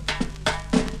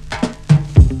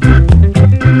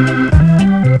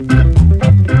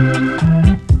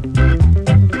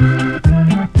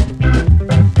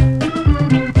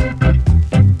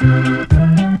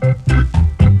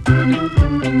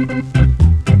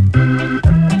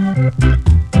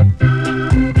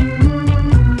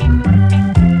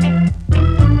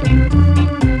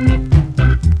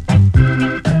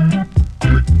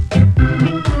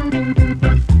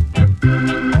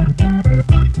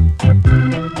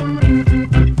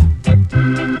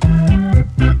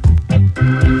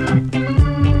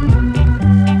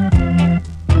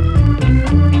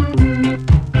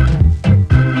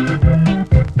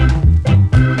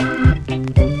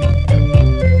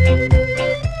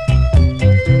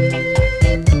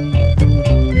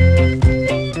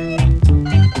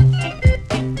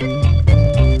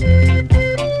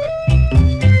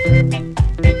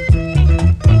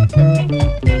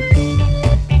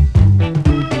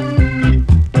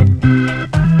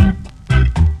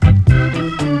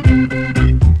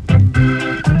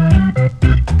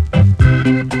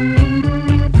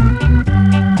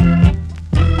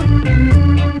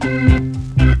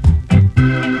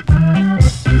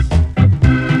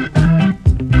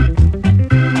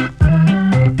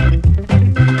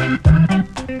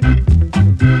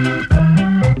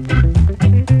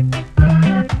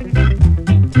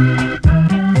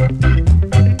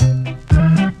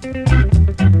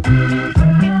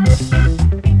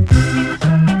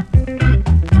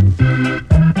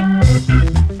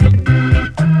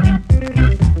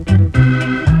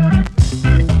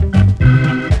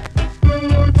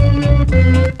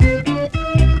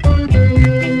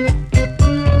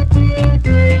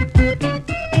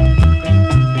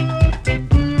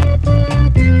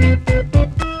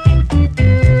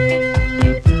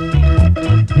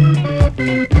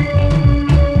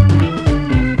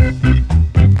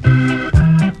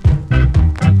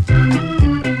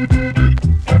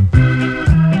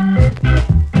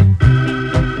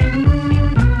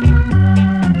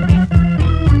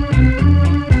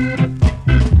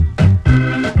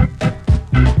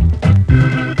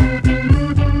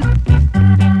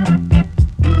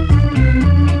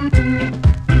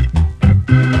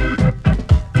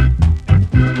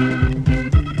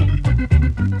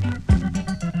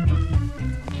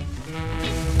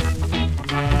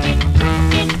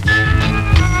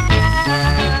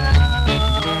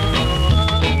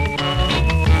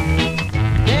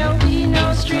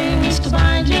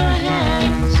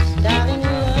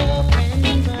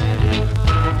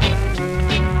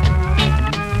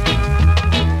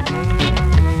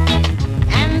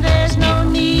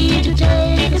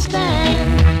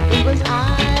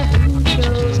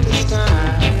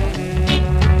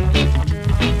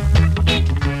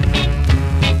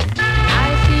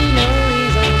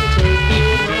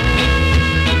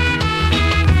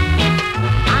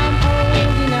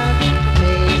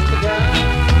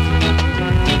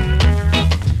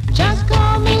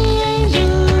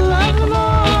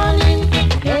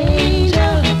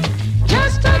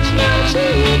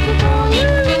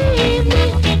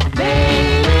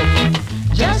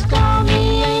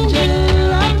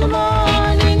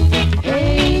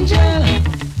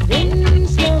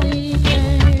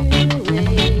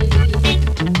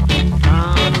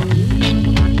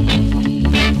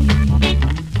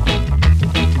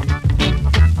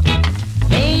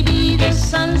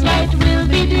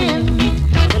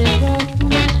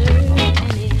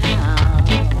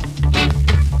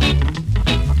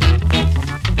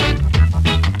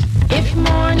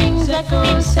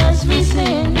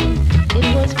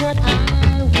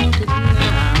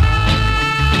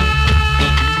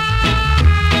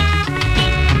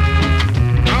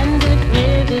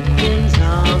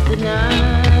 the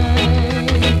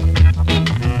night.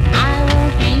 I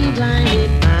won't be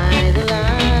blinded by the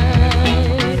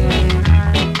light.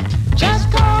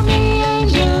 Just call me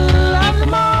angel of the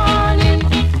morning,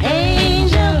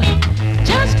 angel.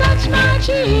 Just touch my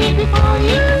cheek before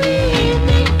you leave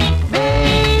me,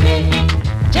 baby.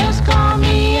 Just call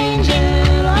me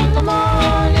angel of the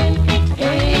morning,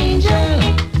 angel.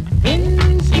 Then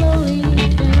slowly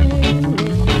turn away.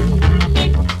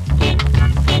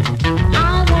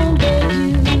 I won't beg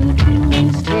you to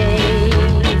stay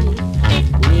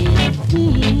with me.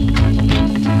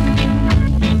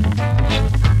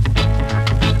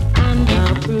 And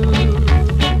I'll prove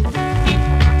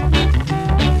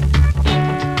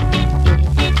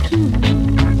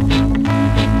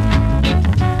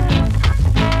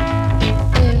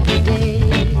every day.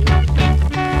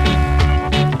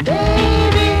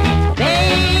 Baby,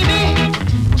 baby,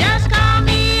 just call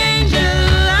me angel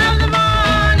of the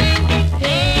morning,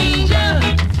 angel.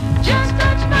 Just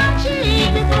touch my cheek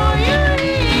before you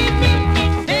leave me,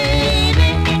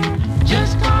 baby.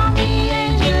 Just call me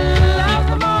angel of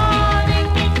the morning,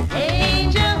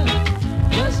 angel.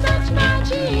 Just touch my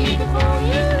cheek before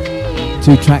you leave me.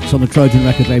 Two tracks on the Trojan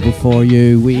record label for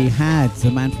you. We had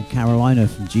the man from Carolina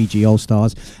from GG All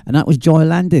Stars, and that was Joy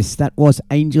Landis. That was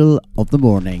Angel of the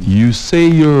Morning. You say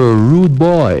you're a rude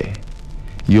boy.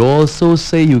 You also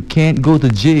say you can't go to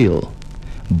jail.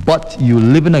 But you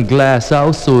live in a glass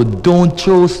house, so don't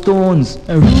throw stones.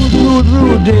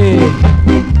 Rude day.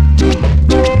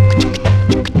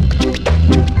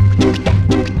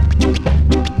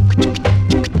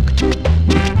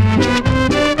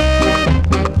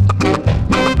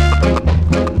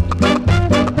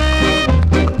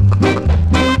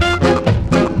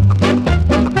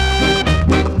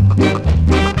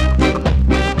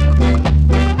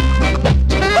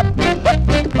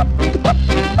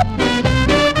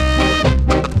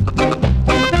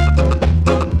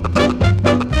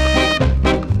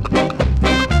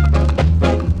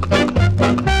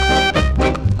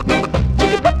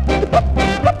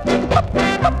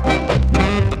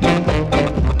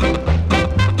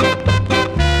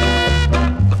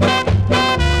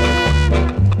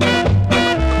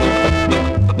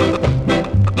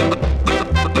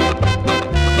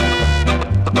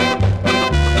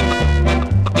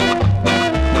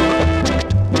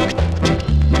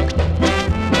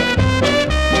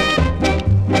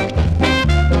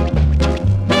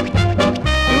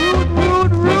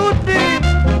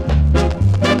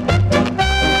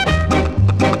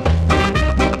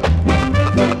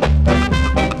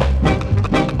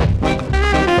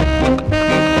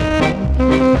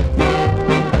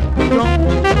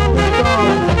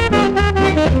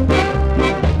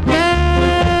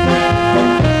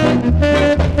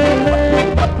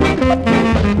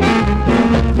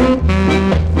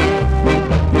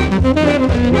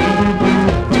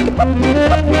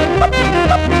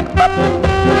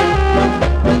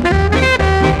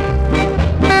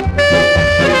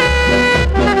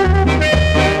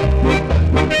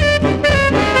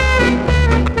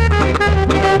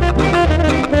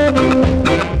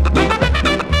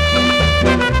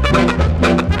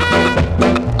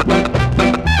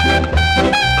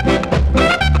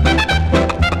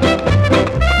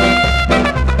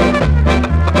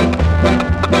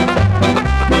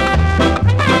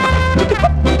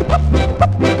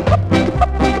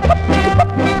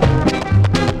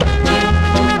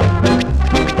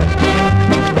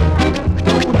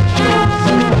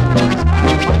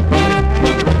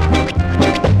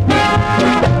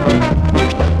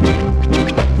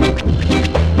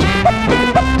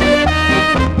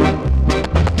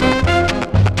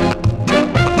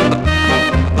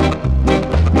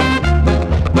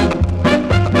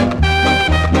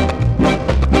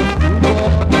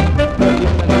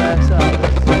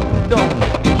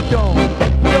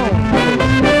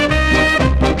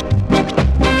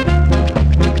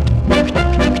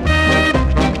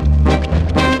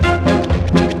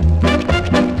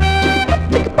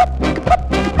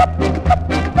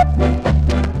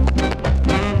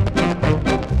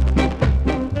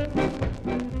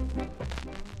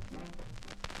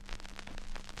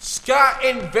 Ska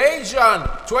Invasion,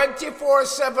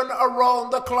 24/7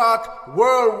 around the clock,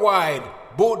 worldwide.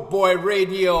 Boot Boy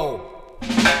Radio.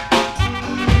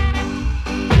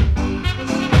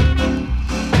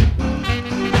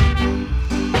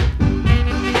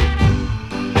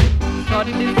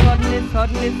 Suddenly,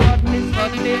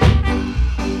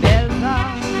 bells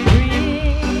are ringing.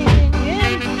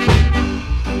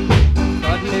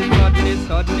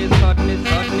 Suddenly, songs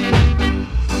are singing.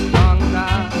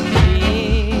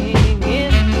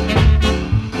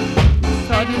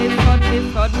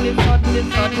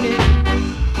 Suddenly,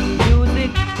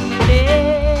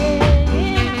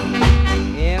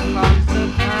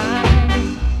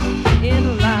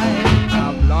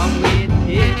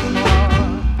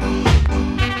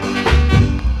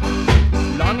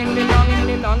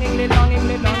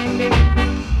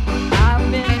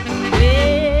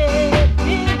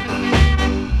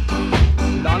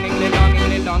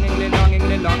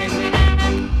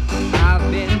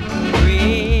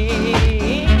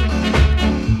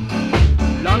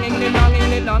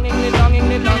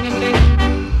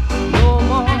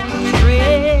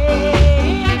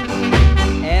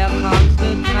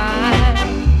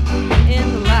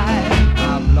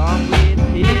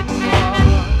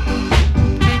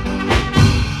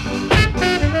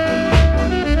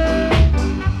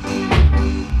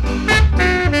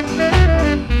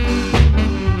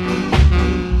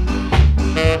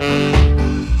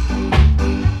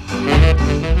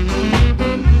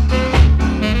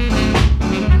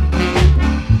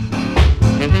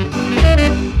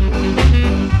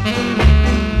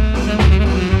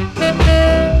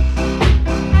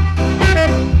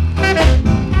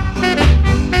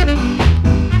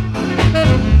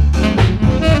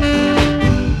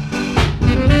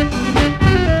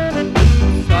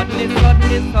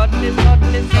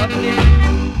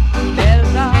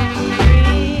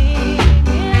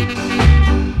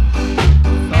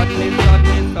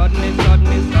 suddenly,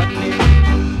 suddenly, suddenly,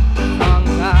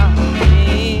 songs are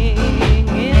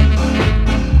singing.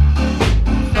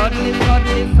 Suddenly,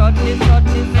 suddenly, suddenly,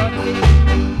 suddenly, suddenly,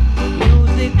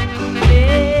 music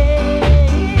plays.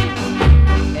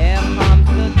 Here comes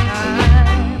the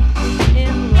time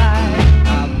in life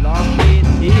I've long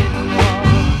waited for.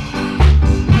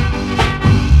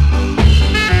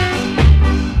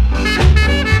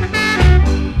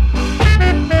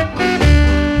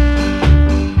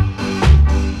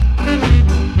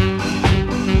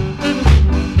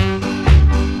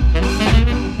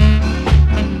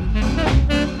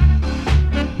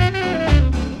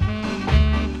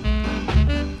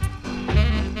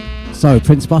 So,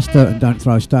 Prince Buster and Don't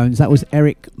Throw Stones. That was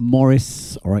Eric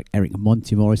Morris, or Eric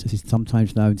Monty Morris, as he's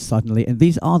sometimes known, suddenly. And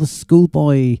these are the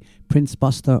Schoolboy Prince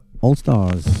Buster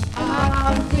All-Stars.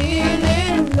 I'm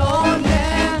feeling lonely.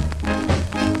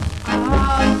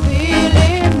 I'm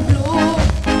feeling blue.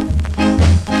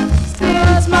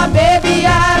 Since my baby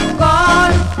has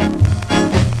gone,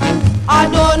 I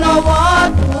don't know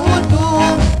what to do.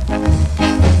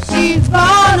 She's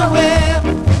gone away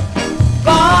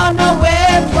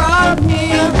from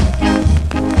here.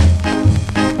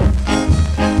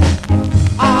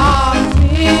 I'm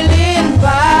feeling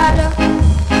bad.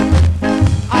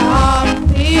 I'm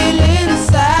feeling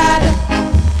sad.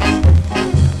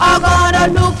 I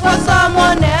gotta look for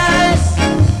someone else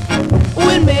who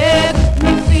will make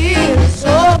me feel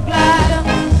so glad.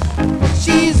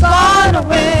 She's gone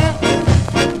away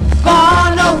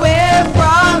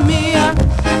from me.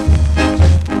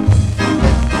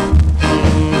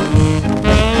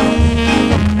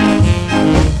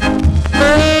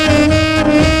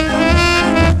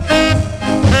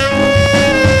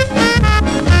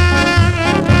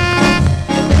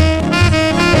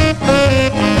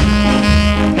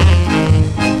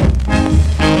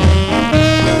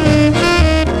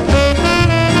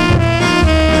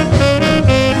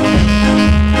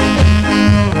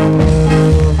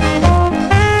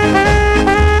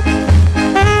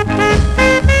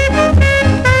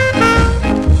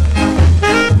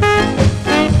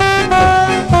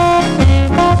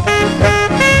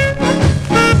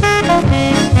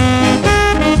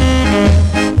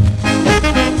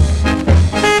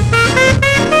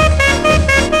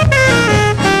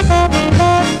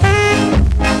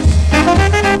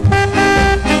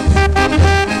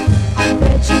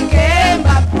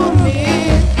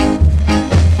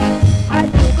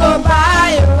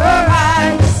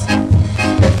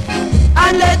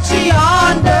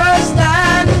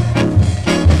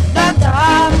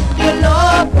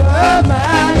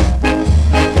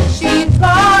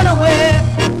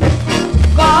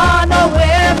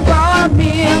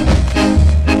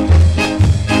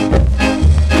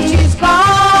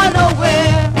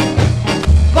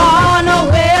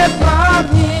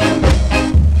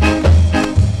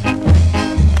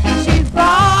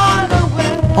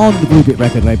 On the Blue Bit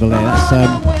record label there,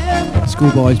 that's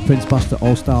Schoolboy's Prince Buster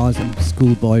All-Stars and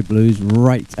Schoolboy Blues.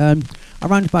 Right, around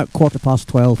about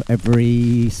 12:15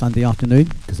 every Sunday afternoon,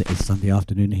 because it is Sunday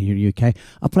afternoon here in the UK,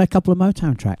 I'll play a couple of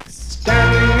Motown tracks.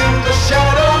 Standing in the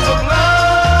shadows of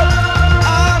love,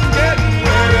 I'm getting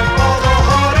ready for the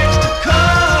heartaches to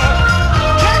come.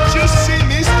 Can't you see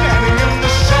me standing in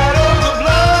the shadows of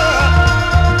love?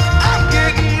 I'm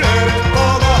getting ready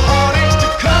for the heartaches to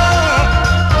come.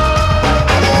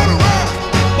 I wanna run,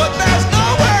 but there's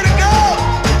nowhere to go,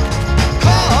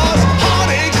 'cause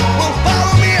heartaches will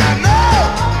follow me, I know.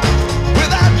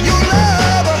 Without your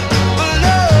love, the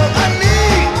love I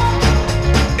need,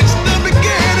 it's the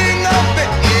beginning of the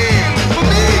end for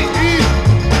me.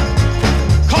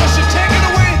 'Cause you're taking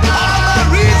away all my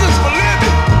reasons for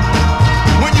living,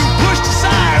 when you pushed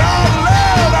aside all the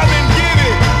love I've been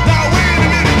giving. Now wait a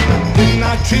minute, didn't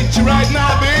I treat you right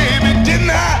now, baby?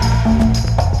 Didn't I?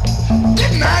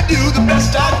 Didn't I do the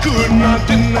best I could now,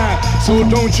 didn't I? So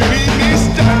don't you leave me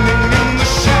standing in the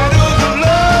shadows of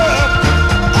love.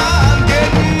 I'm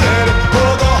getting ready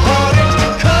for the heartaches to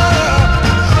come.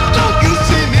 Don't you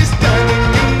see me standing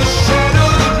in the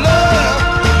shadows of love?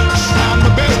 Trying my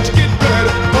best to get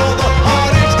ready for the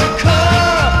heartaches to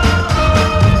come.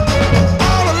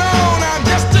 All alone I'm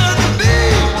destined to be,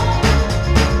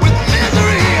 with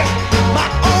misery my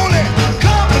only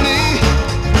company.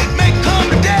 It may come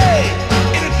today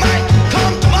and it might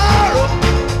come tomorrow,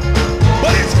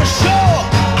 but it's for sure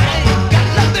I ain't got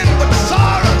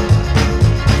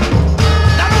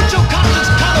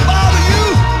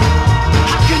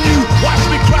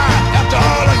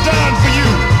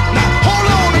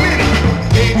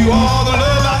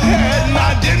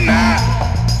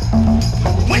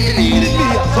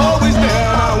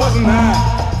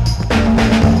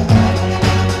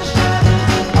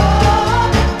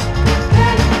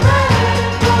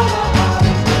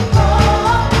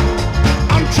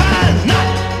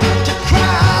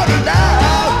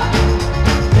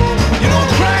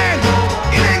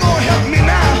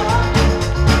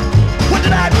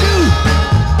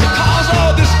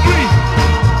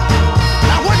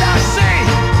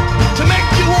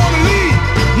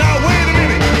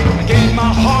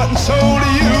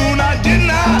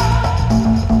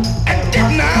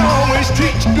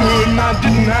didn't I,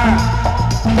 didn't I?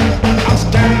 I'm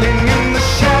standing in the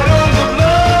shadows of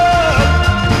love.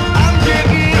 I'm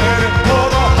getting ready for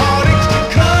the heartaches to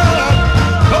come.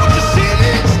 Don't you see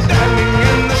me standing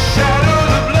in the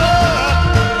shadows of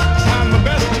love? Trying my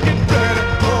best to get ready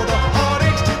for the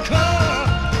heartaches to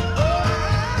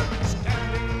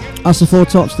come. Us the Four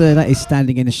Tops there, that is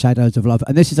Standing in the Shadows of Love.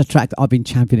 And this is a track that I've been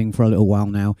championing for a little while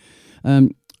now. I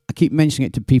keep mentioning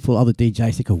it to people, other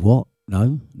DJs, they go, what?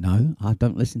 No, I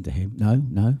don't listen to him. No.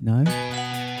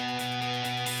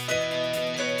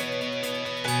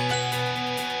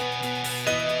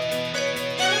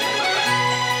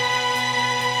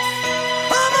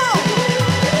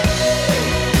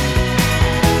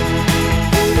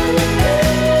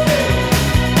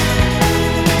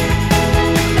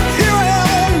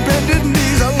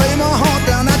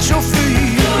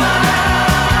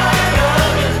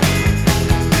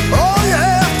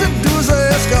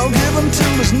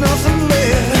 There's nothing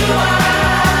left.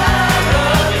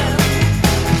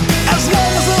 As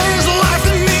long as there is life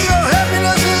in me, your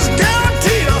happiness is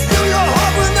guaranteed. I'll fill your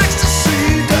heart with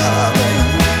ecstasy, darling.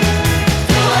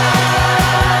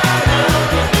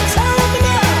 Tell me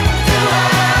now.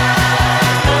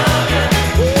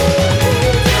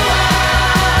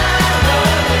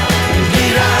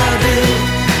 Indeed I do.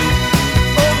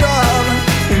 Oh, darling,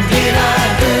 indeed I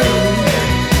do.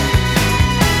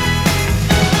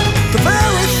 The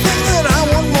very thing that I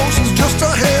want most is just to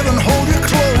have and hold you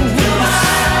close.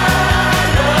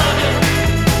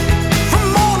 From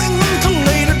morning until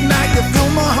late at night, you fill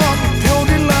my heart with pure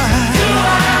delight.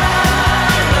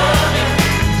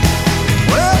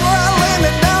 Wherever I lay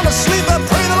me down to sleep, I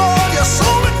pray the Lord your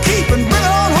soul to keep and bring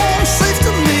it on home safe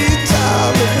to me,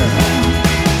 darling.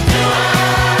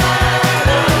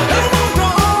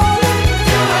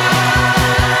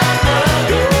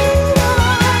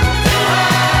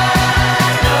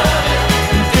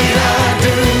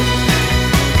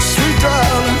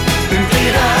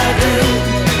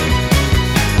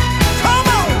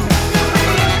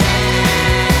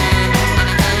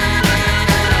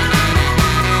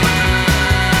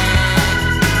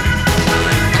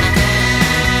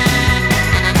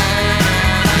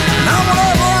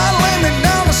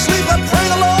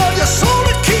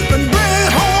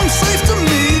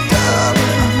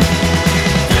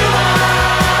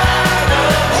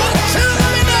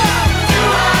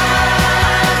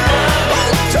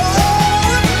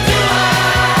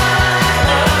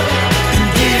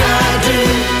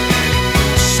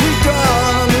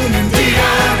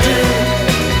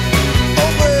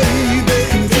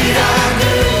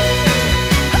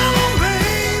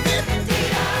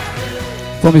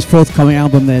 From his forthcoming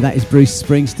album there, that is Bruce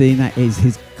Springsteen. That is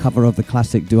his cover of the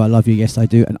classic Do I Love You? Yes, I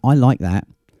Do. And I like that.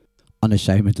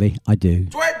 Unashamedly, I do.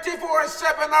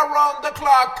 24/7 around the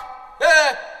clock.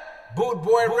 Eh? Boot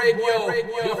Boy Radio,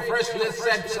 your freshly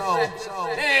said so.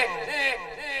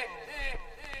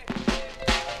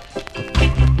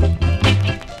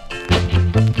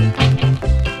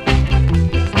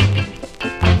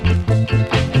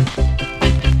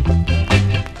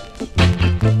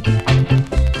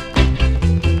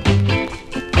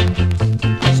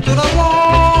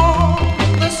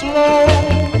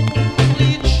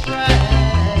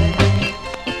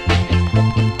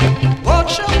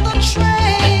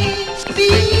 Trains be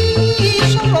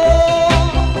so long.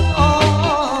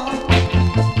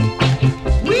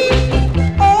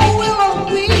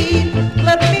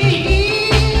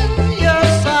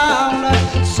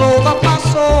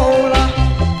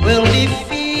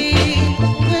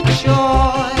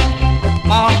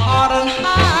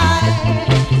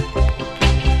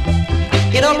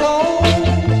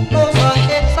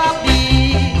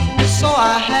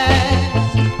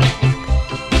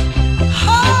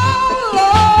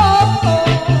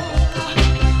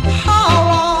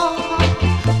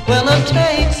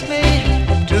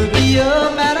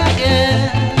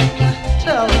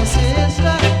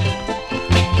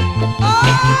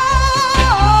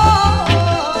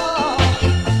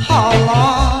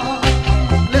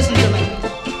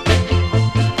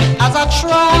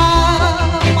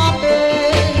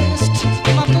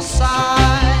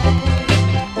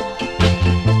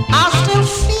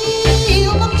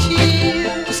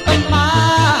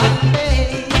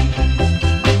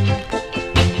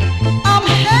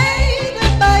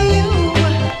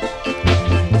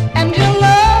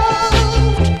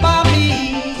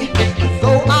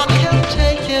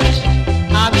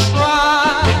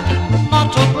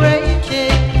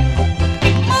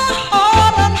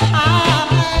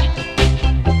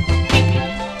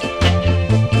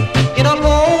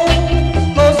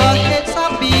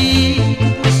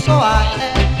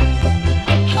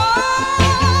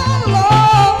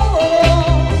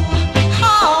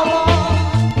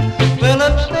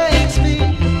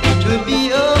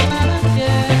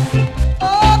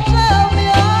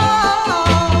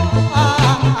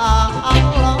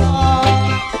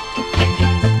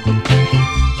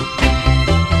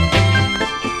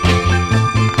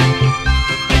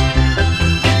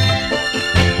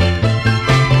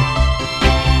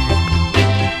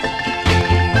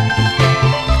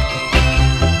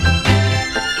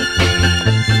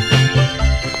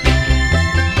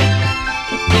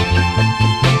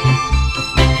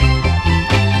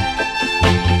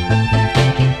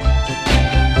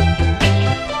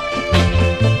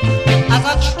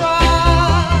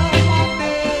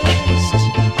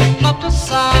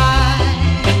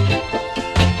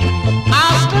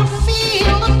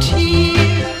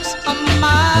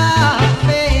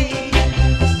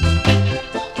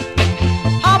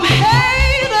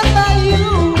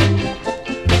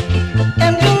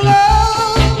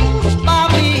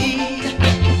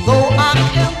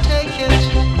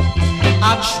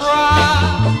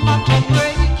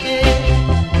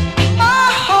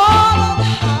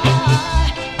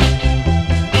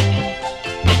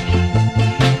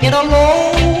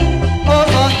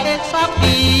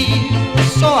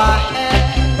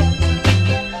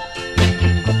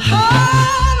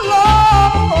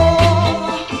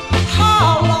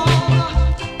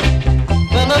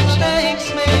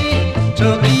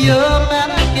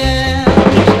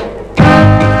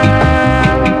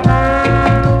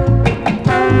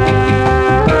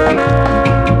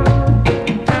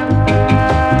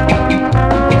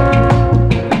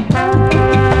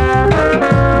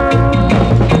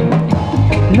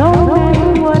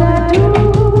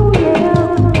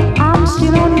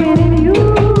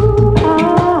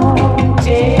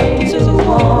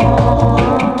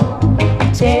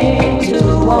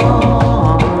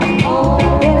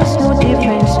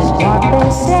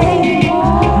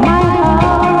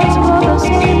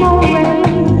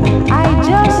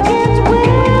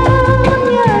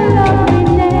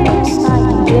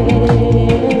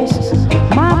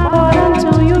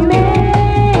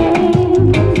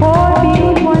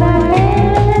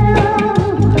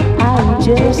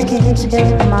 just can't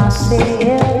help myself.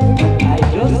 I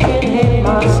just can't help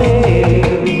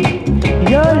myself.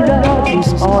 Your love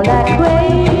is all I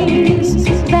crave.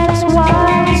 That's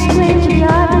why strangely I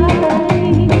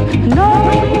behave,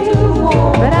 knowing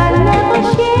that I never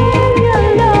share your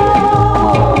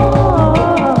love.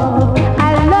 I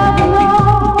love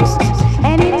lost,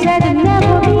 and it said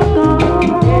never be gone.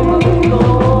 Never be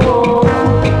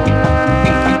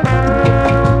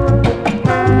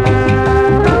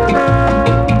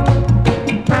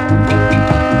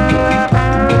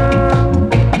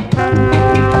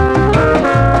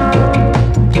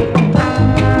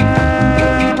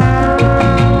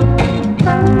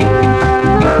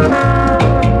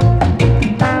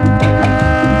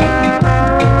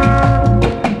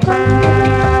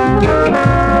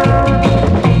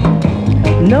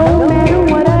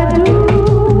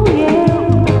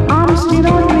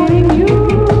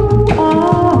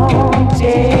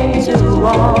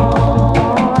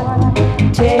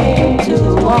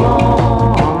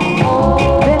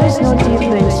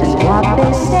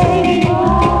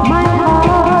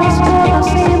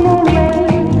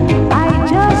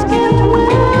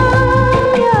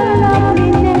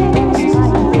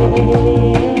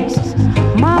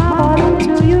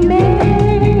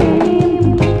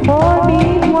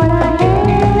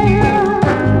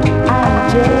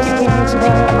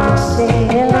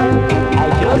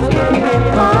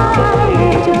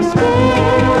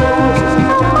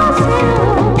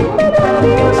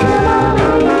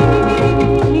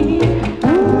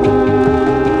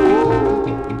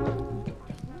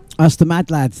Us the Mad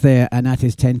Lads there, and that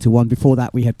is 10 to 1. Before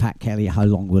that, we had Pat Kelly, How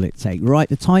Long Will It Take? Right,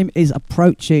 the time is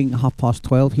approaching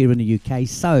 12:30 here in the UK.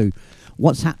 So,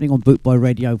 what's happening on Bootboy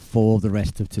Radio for the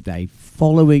rest of today?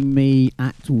 Following me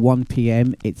at 1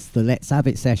 p.m, it's the Let's Have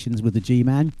It sessions with the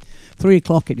G-Man. 3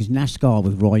 o'clock, it is Nashgar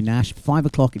with Roy Nash. 5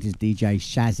 o'clock, it is DJ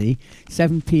Shazzy.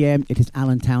 7 p.m, it is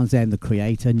Alan Townsend, the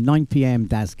creator. 9 p.m,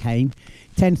 Daz Kane.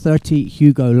 10:30,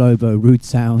 Hugo Lobo, Rude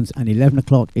Sounds. And 11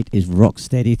 o'clock, it is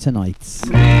Rocksteady Tonight.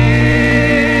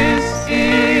 This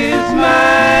is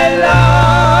my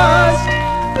last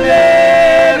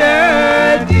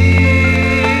letter, dear.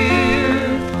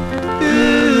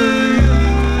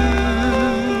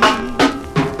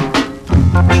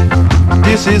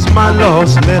 This is my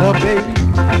last letter, baby.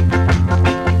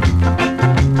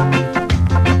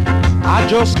 I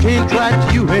just can't write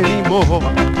to you anymore.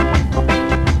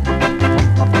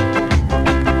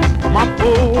 My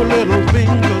poor little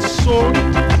finger's sore.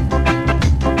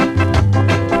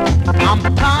 I'm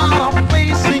tired of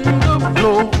facing the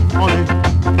floor, honey.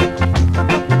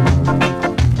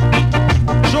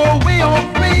 Show away your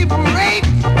favorite.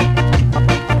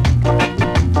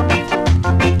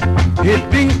 It's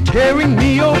been tearing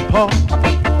me apart.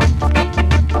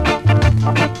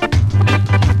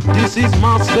 This is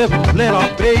my 7th letter,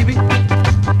 baby.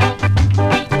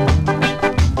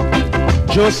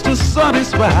 Just to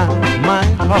satisfy my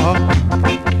heart.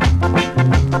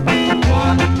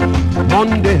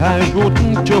 Monday I wrote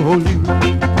and told you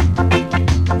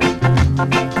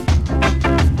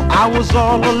I was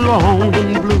all alone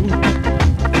and blue.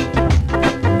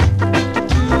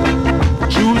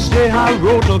 Tuesday I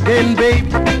wrote again, baby.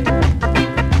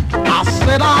 I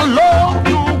said I love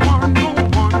no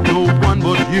one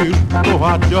but you. No,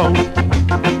 I don't.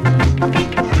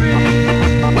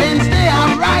 Wednesday I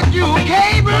write you a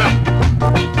cable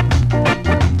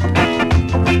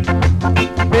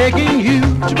begging you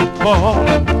to call.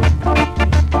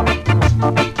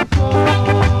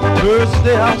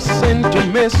 Thursday I sent a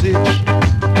message.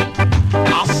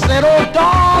 I said, oh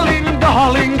darling,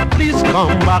 darling, please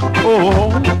come back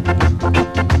home.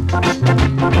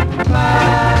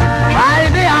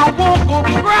 Friday I woke up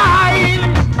crying,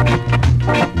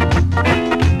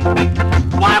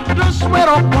 wiped the sweat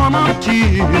upon my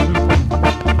tears.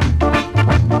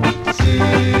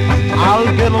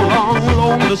 I'll get along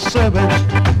on the 7th.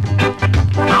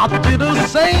 I did the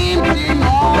same thing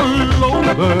all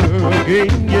over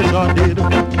again. Yes, I did.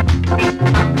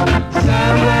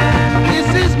 This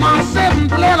is my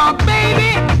 7th letter,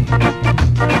 baby.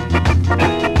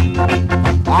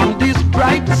 On this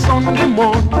bright Sunday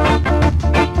morning,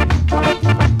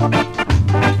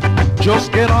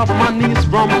 just get off my knees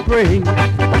from praying.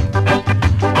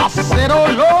 I said, oh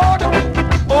Lord,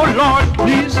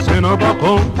 please send her back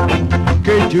home.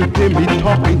 Can't you hear me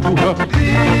talking to her?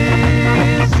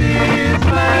 This is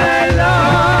my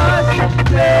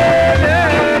last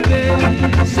letter.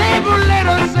 7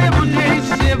 letters, 7 days,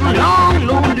 7 long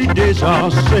lonely days I'll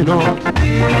send her.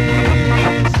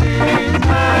 This is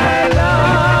my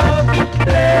last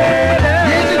letter.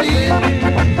 Yes it is.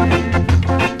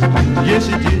 Yes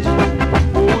it is.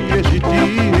 Oh yes it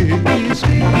is.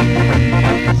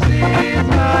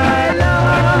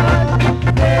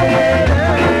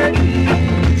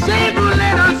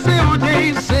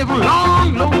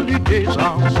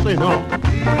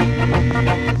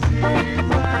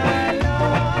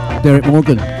 Derek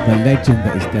Morgan, the legend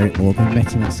that is Derek Morgan.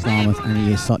 Met him in Skarmouth and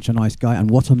he is such a nice guy, and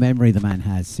what a memory the man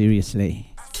has, seriously.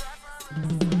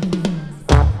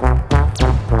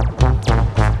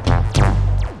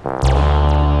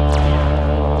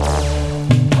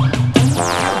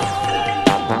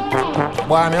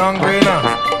 Boy, I'm hungry now.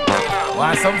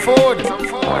 Want some food?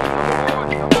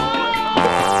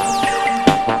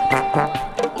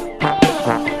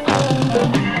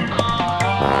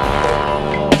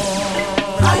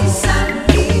 Rice and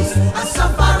peas, a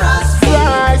sufferer's feed.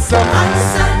 Rice and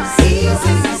peas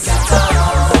in the ghetto.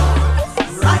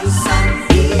 Rice and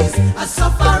peas, a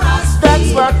sufferer's feed.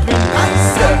 That's what we need.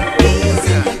 Rice and peas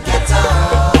in the ghetto.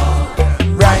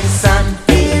 Rice and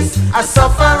peas, a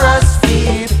sufferer's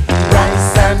feed.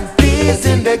 Rice and peas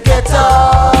in the ghetto.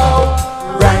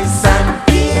 Rice and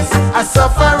peas, a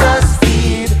sufferer's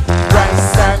feed.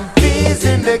 Rice and peas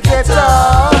in the ghetto.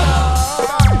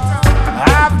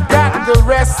 I've got the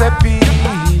recipe,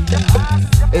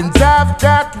 and I've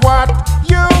got what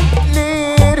you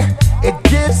need. It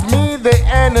gives me the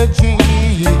energy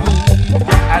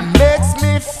and makes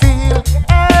me feel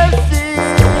healthy.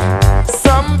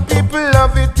 Some people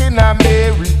love it in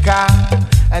America,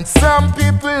 and some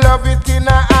people love it in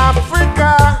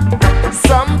Africa.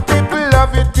 Some people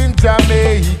love it in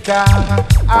Jamaica.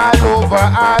 All over,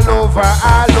 all over,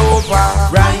 all over.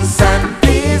 Rice and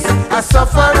peas, a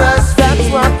sufferer's feed. That's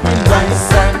what we need.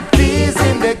 Rice and peas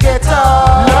in the ghetto.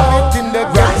 Love it in the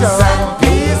ghetto. Rice and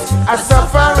peas, a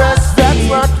sufferer's feed. That's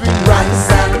what we need.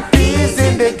 Rice and peas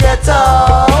in the ghetto.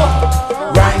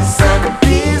 Rice and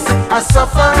peas, a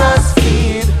sufferer's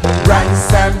feed.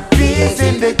 Rice and peas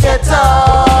in the ghetto.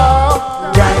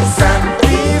 Rice and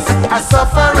peas, a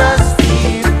sufferer's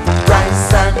feed.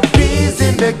 Rice and peas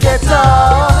in the ghetto.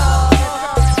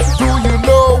 Do you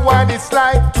know what it's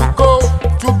like to go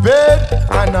to bed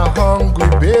on a hungry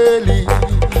belly?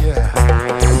 Yeah.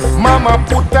 Mama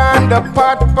put on the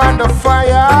pot on the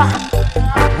fire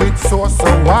with source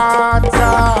of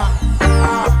water.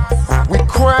 We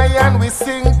cry and we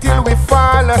sing till we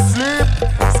fall asleep,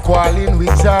 squalling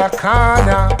with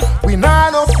Jacana. We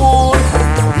not no food,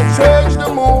 we change the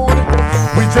mood.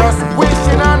 We just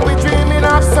wishing and we dreaming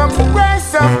of some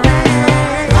recipe.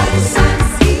 Rice and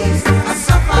peas, a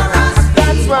sufferer's feed.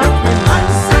 That's what we need.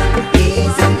 Rice and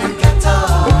peas in the ghetto.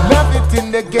 Love it in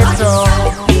the ghetto. Rice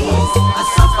and peas, a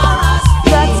sufferer's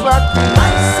feed. That's what we need.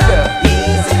 Rice and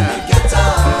peas in the ghetto.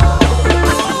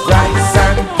 Rice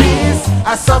and peas, a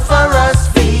sufferer's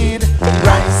feed.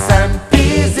 Rice and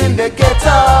peas in the ghetto.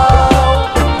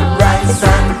 Rice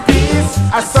and peas,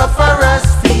 a sufferer's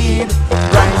feed.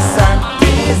 Rice and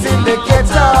peas in the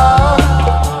ghetto.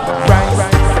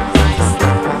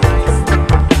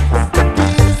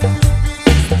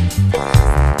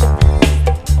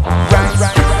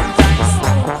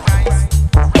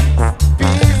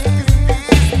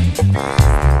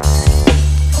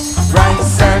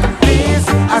 Rice and peas,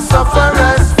 a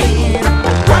sufferer's feed.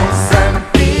 Rice and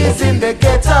peas in the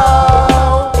ghetto.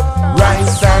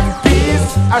 Rice and peas,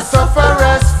 a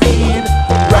sufferer's feed.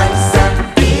 Rice and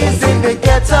peas in the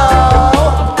ghetto.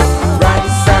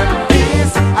 Rice and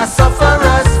peas, a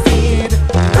sufferer's feed.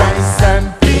 Rice and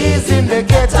peas in the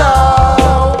ghetto.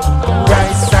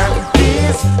 Rice and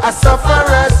peas, a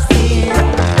sufferer's feed.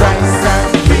 Rice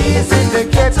and peas in the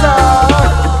ghetto.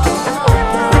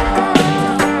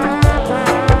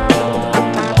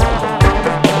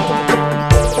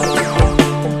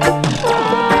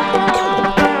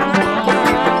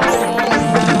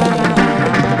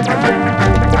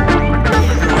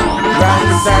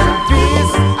 Rice and peas,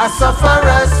 a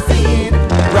sufferer's feed.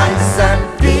 Rice and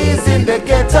peas in the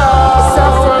ghetto.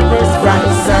 Sufferers,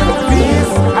 rice and peas,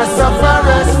 a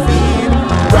sufferer's feed.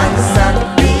 Rice and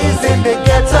peas in the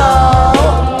ghetto.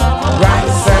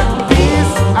 Rice and peas,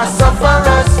 a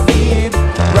sufferer's feed.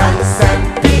 Rice and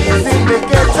peas in the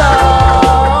ghetto.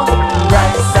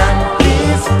 Rice and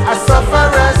peas, a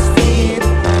sufferer's feed.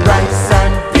 Rice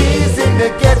and peas in the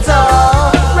ghetto.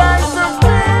 Rice and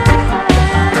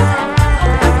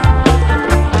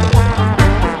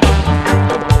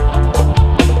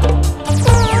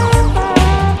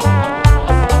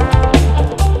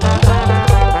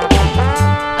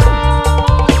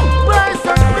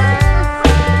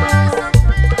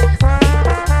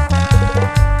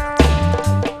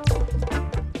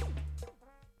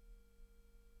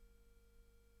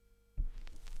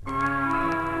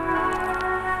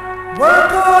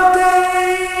Work all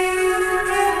day in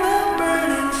the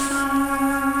burning sun.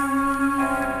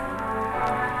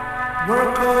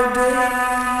 Work all day,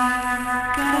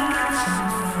 gotta get some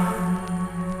fun.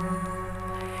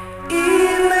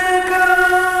 Evening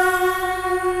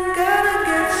come, gotta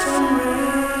get some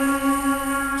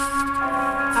rest.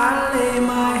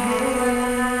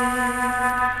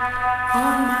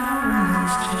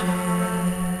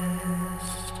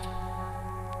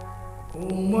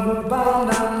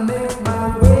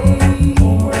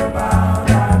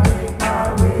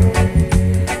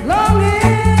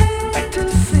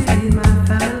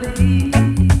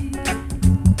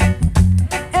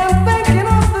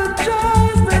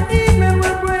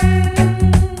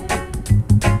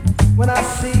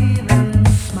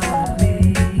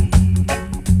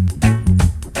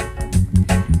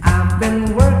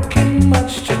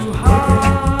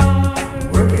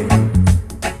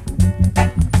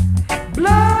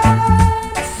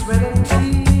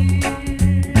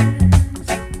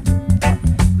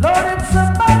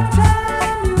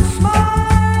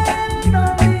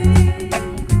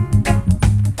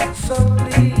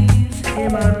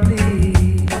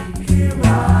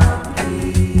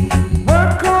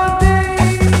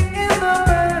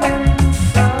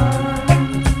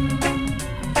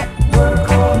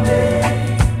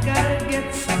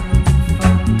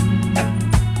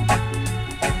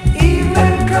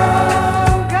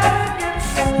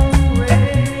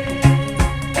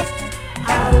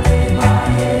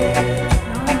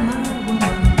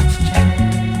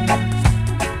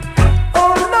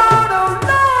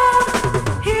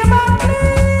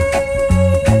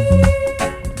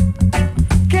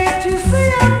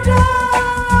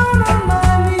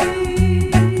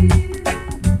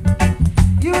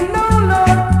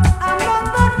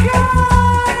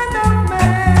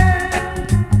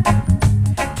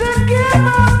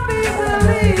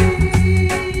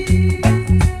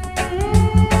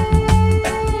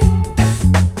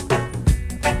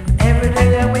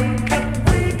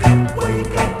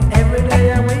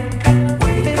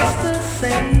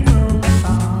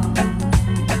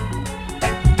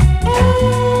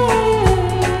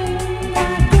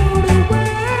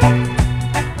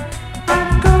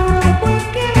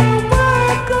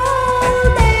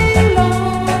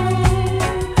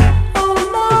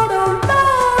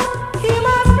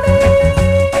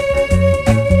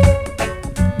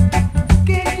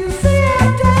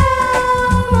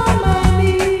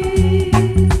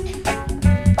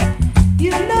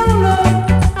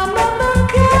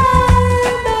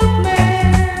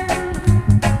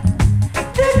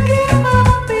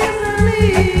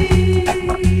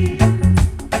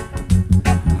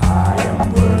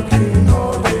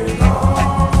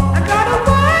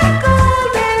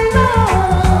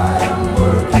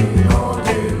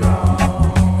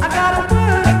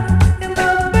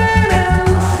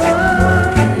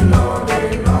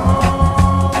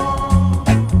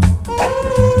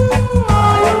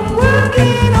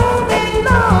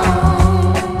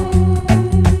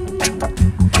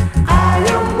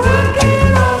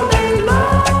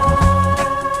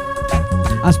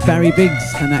 Billy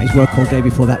Biggs, and that is Work All Day.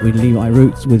 Before that with Levi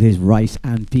Roots with his Rice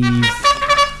and Peas.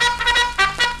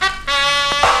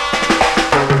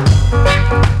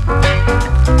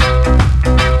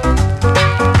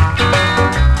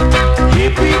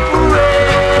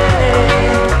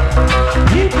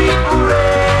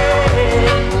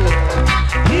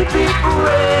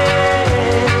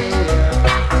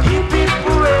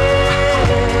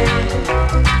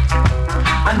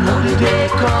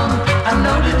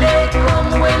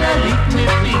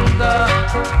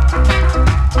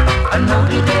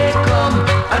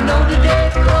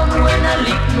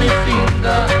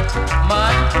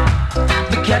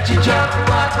 Catch a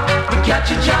jackpot, we catch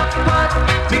a jackpot,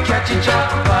 we catch a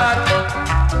jackpot.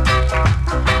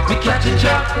 We catch a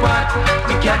jackpot,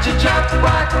 we catch a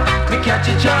jackpot, we catch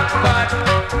a jackpot.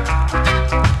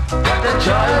 What a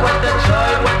joy, what a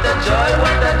joy, what a joy,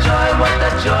 what a joy, what a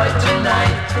joy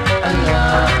tonight.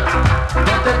 Allah.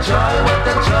 What a joy, what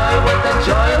a joy, what a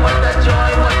joy, what a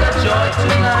joy, what a joy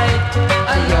tonight.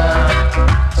 Allah.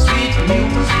 Sweet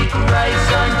music, rice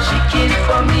and chicken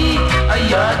for me,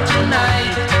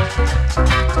 tonight.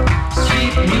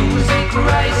 Sweet music,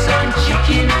 rice and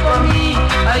chicken for me,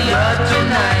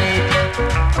 tonight.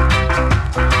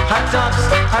 Hot tops,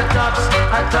 hot tops,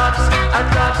 hot tops, hot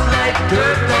tops like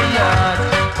dirt the yard.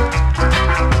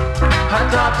 Hot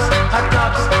tops, hot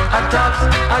tops, hot tops,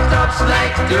 hot tops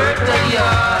like dirt the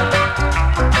yard.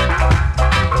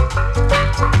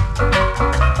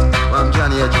 I'm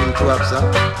Johnny, I drink two ups, huh?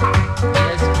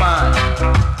 Yes, man.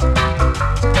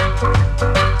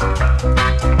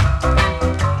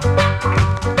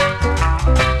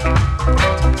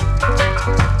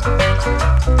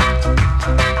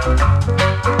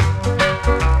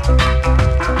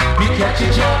 We catch a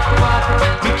jackpot,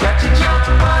 we catch a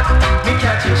jackpot, we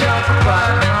catch a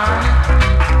jackpot.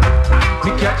 We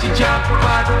catch a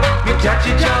jackpot, we catch a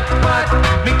jackpot,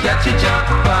 we catch a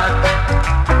jackpot.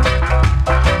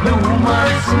 No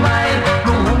woman smile,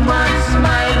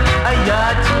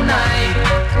 tonight.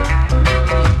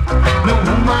 No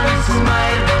woman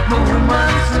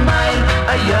smile,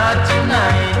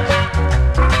 tonight.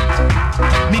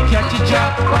 Me catch a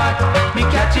jackpot, me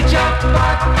catch a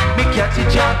jackpot, me catch a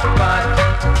jackpot.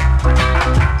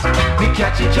 Me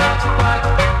catch a jackpot,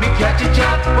 me catch a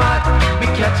jackpot, me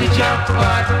catch a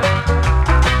jackpot.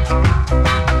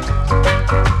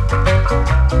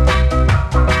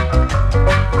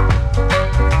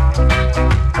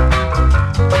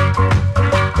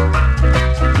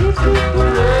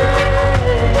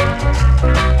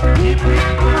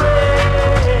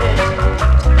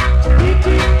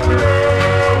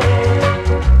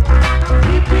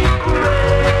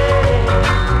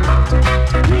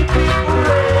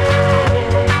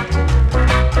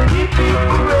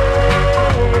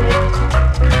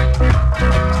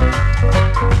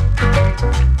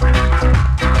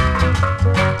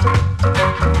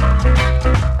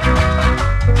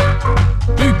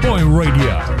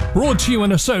 Brought to you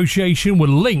in association with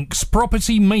Links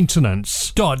Property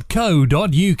Maintenance.co.uk.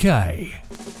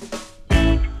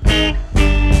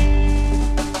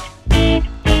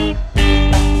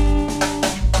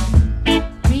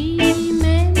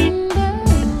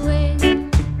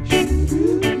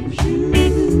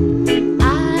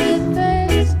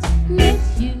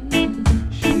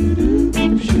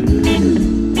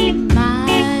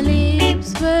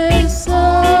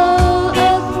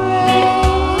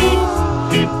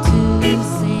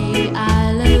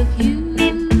 I love you.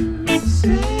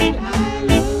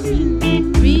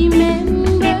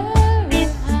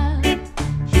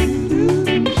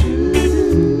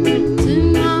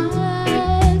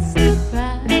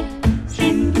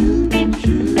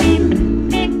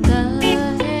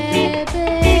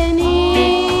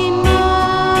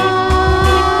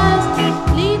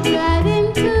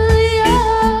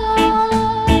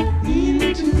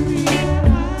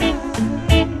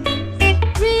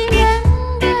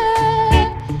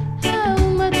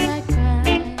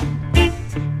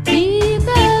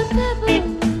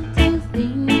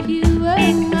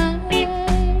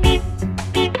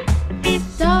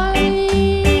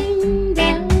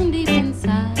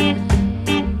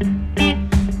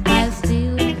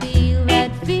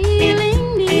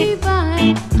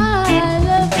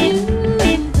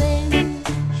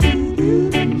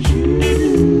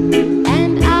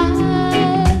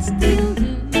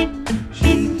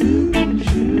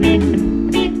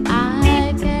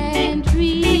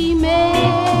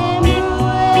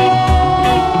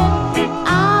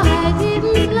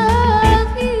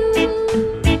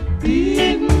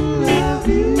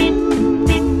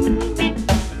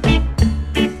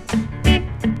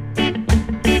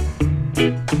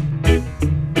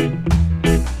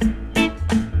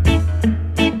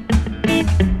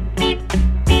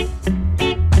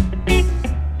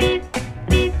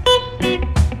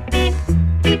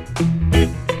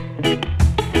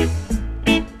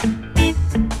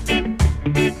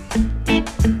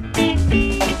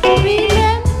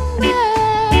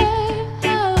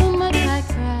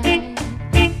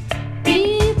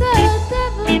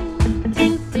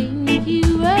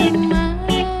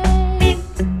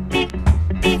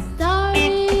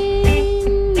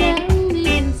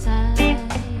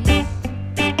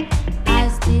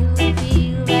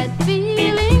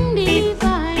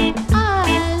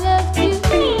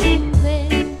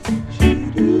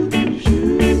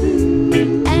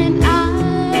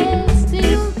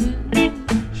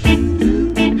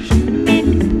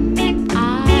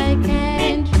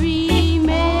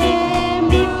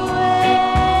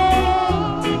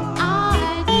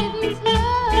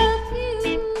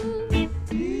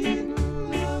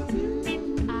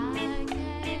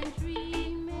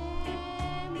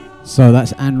 So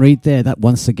that's Anne Reid there. That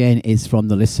once again is from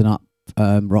the Listen Up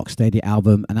Rocksteady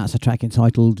album, and that's a track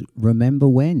entitled Remember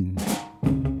When.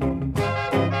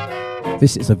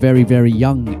 This is a very, very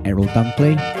young Errol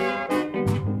Dunkley.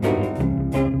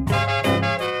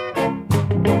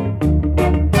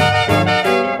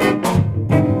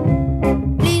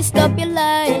 Please stop your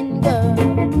lying, girl,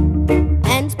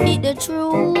 and speak the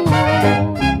truth.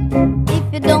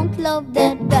 If you don't love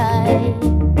that guy,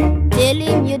 tell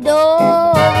him you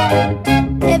don't.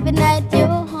 Every night you're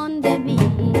on the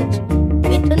beach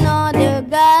with another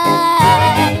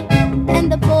guy,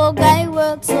 and the poor guy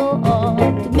works so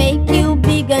hard to make you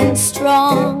big and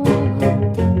strong.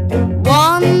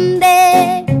 One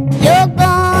day you're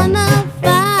gonna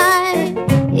find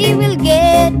he will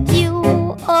get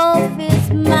you off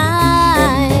his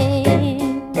mind.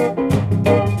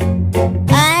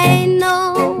 I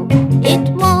know it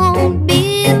won't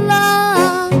be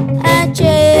long, a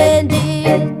change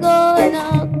is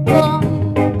gonna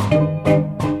come.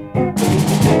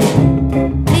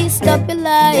 Please stop your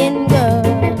lying, girl,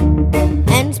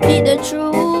 and speak the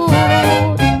truth.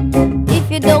 If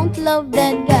you don't love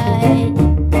that guy,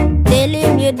 tell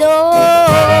him you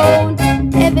don't.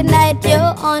 Every night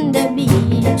you're on the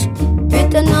beach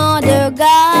with another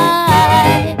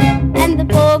guy, and the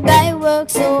poor guy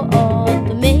works so hard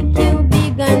to make you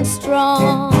big and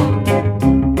strong.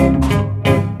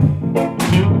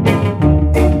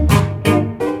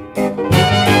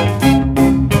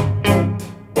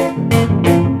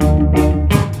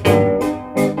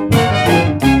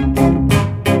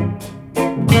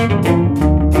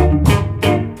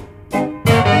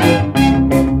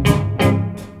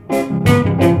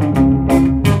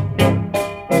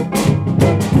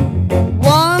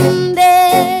 One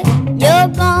day you're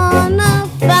gonna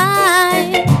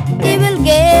find he will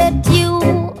get you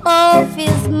off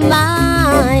his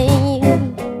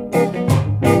mind.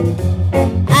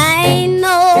 I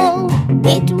know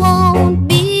it won't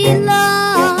be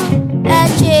long, a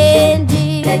change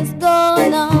is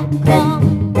gonna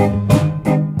come.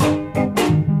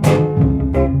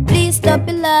 Please stop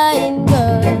your lying,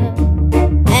 girl,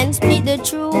 and speak the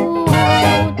truth.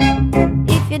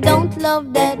 If you don't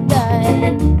love that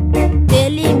guy,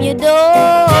 tell him you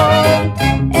don't.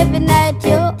 Every night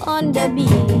you're on the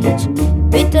beach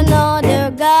with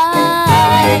another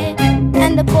guy,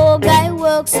 and the poor guy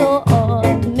works so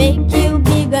hard to make you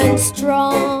big and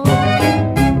strong.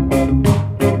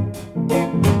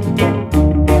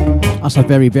 That's a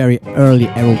very, very early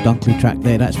Errol Dunkley track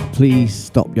there. That's Please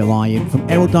Stop Your Lying. From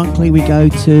Errol Dunkley, we go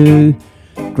to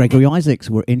Gregory Isaacs.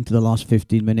 We're into the last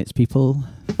 15 minutes, people.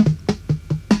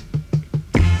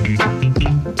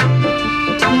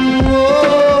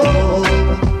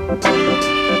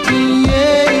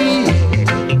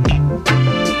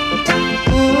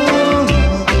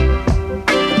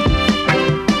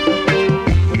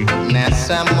 Now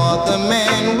some other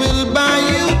man will buy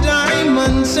you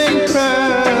diamonds and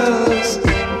pearls,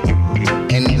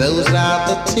 and those are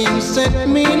the things that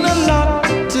mean a lot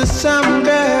to some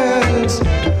girls.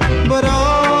 But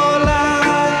all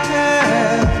I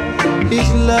have is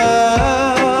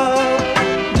love,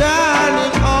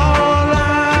 darling. All I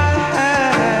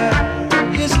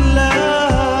have is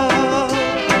love.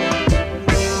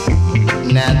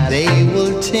 Now they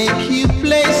will take you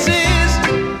places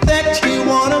that you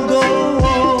wanna go,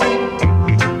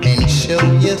 and show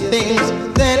you things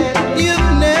that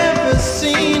you've never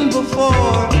seen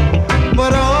before.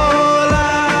 But all I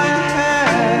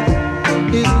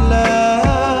have is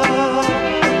love,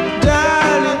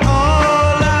 darling.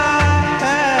 All I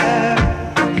have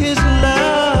is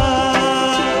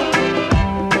love.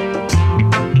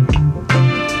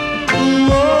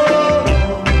 Whoa,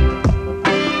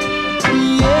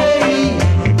 yeah.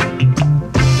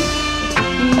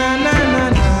 Na na na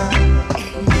na.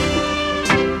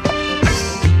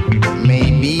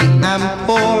 Maybe I'm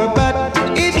poor, but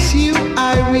it's you I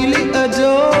really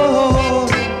adore.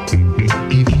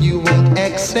 If you won't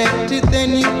accept it, then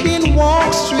you can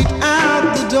walk straight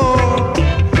out the door.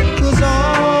 'Cause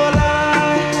all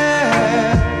I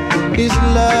have is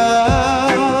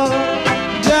love,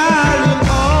 darling.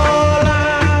 All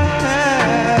I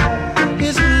have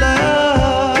is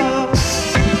love.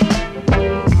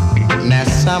 Now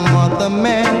some other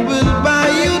man will buy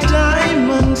you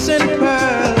diamonds and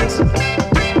pearls,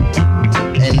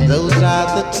 and those are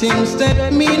the things that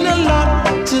mean a lot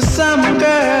to some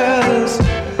girls.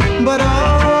 But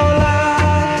all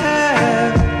I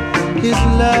have is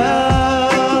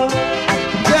love,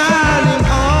 darling.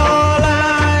 All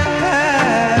I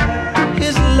have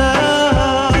is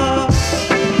love.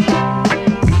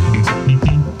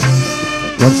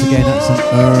 Once again, that's an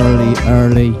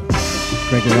early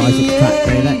Gregory Isaacs track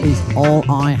there. That is All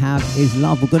I Have Is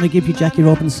Love. We're going to give you Jackie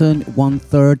Robinson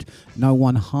 1/3, no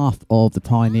 1/2 of the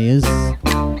Pioneers.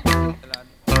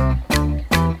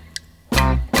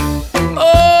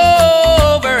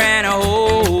 Over and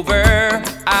over,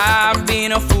 I've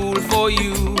been a fool for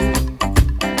you.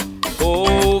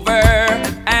 Over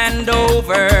and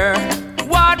over,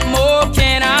 what more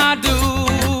can I do?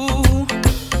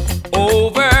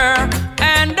 Over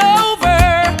and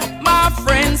over, my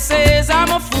friend says I'm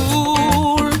a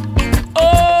fool.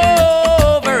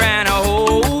 Over and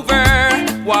over,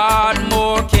 what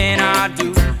more can I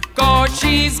do? 'Cause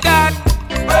she's got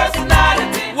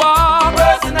personality, walk,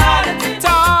 personality,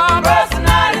 talk,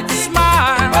 personality,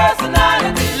 smile,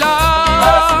 personality, love,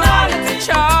 personality,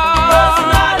 charm,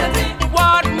 personality.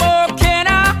 What more can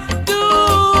I do?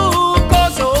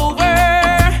 'Cause over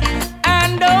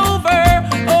and over,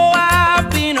 oh, I've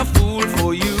been a fool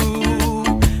for you.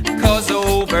 'Cause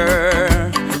over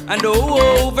and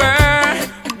over,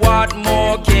 what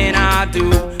more can I do?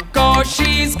 'Cause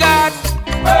she's got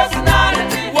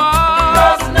personality, walk,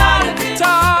 personality,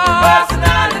 talk,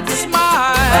 personality,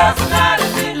 smile,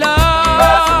 personality, love,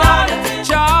 personality,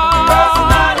 charm,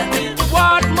 personality.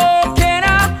 What more can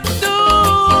I do?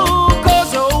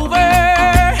 'Cause over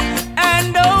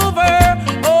and over,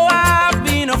 oh, I've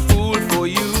been a fool for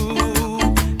you.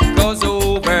 'Cause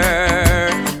over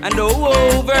and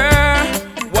over,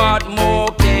 what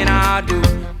more can I do?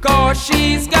 'Cause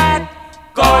she's got,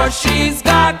 'cause she's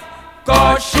got,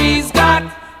 'cause she's got,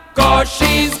 'cause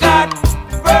she's got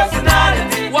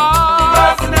personality, walk,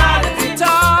 personality,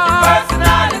 talk,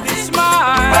 personality,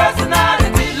 smile,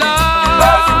 personality, love,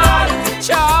 personality,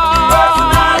 charm,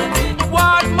 personality.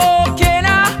 What more can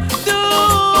I do?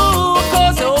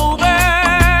 'Cause over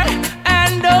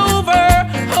and over,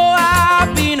 oh,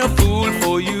 I've been a fool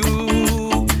for you.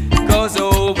 'Cause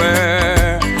over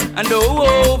and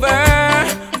over,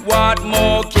 what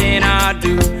more can I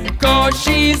do? 'Cause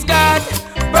she's got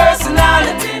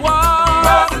personality,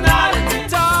 personality,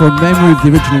 From memory, the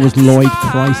original was Lloyd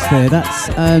Price there. That's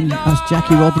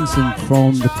Jackie Robinson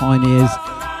from the Pioneers,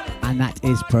 and that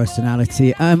is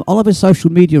Personality. All over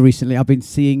social media recently, I've been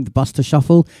seeing the Buster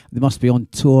Shuffle. They must be on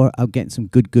tour. I'm getting some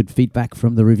good feedback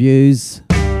from the reviews.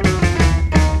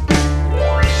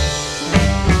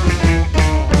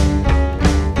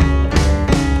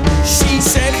 She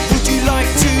said, would you like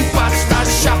to bust a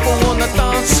shuffle on the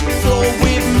dance floor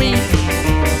with me?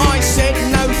 I said,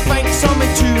 no thanks, I'm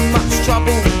in too much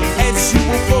trouble, as you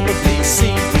will probably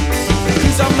see.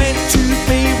 'Cause I meant to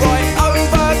be right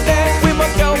over there with my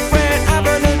girlfriend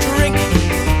having a drink,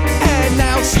 and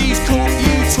now she's caught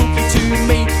you talking to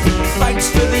me. Thanks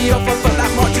for the offer, but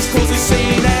that might just cause a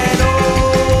scene. And oh,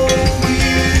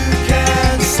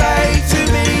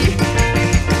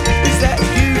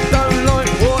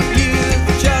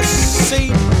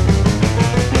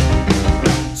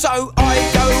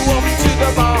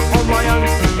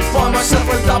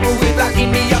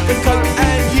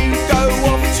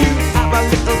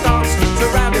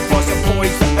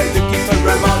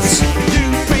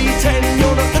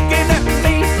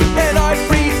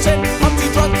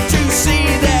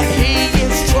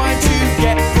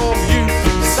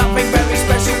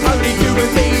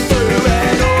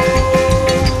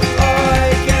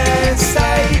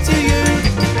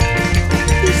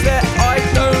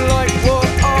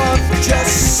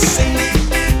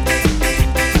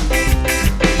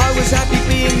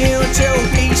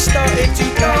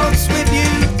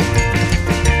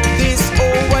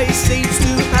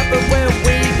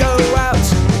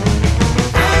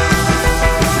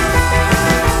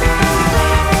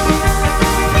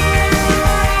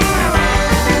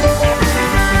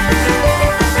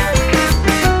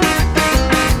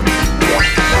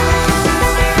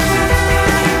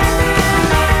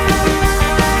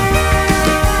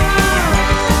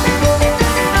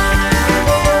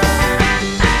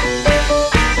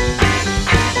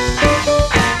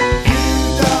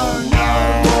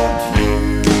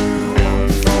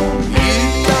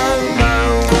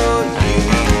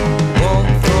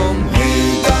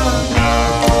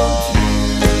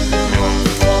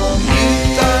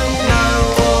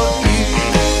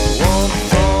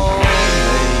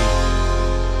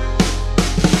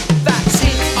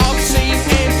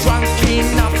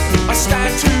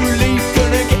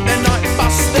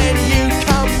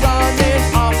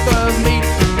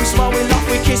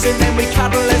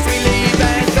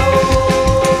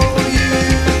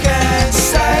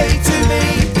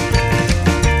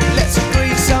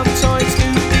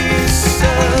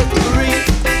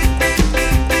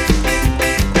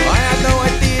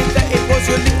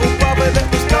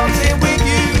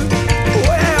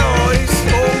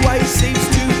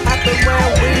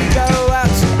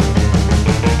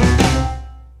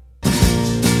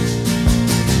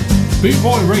 Boot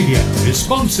Boy Radio is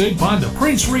sponsored by the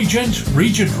Prince Regent,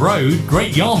 Regent Road,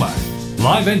 Great Yarmouth.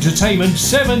 Live entertainment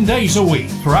 7 days a week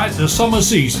throughout the summer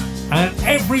season and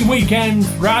every weekend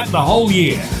throughout the whole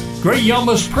year. Great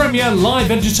Yarmouth's premier live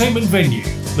entertainment venue,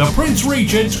 the Prince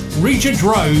Regent, Regent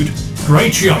Road,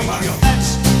 Great Yarmouth.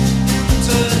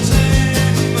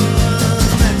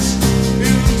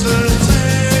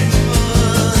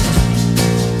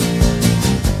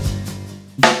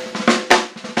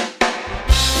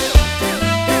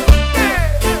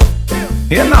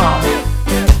 You know,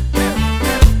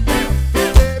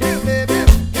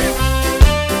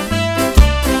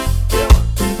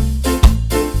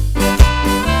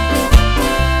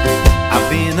 I've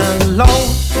been alone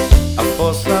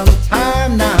for some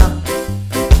time now,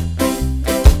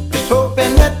 just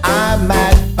hoping that I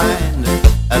might find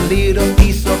a little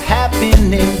piece of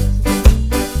happiness,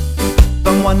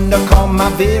 someone to call my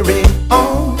very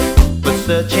own. But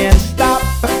search and stop,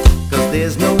 'cause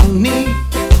there's no need.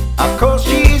 Of course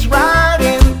she's right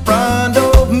in front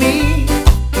of me,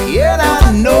 and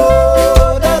I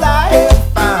know that I have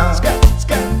found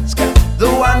the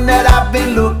one that I've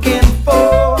been looking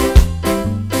for.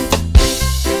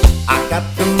 I got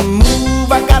to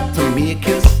move, I got to make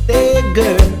her stay,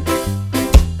 girl,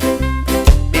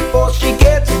 before she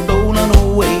gets stolen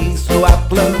away. So I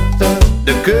plucked up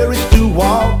the courage to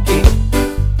walk in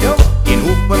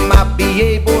hope we might be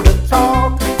able to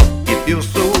talk. It feels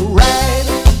so right,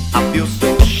 I feel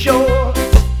so sure.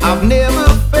 I've never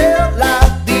felt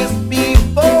like this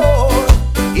before,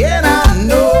 and I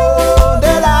know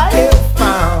that I have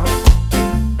found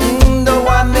the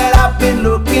one that I've been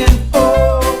looking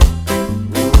for.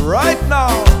 Right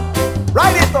now,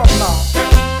 write it up now.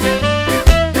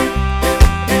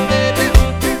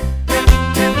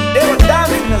 They were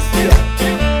dancing us here.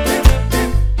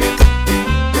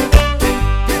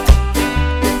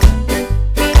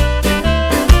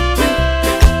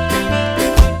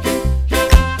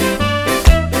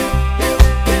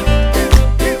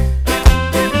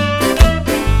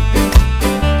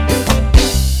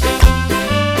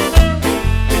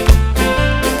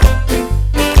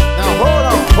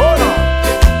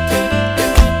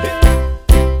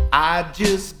 I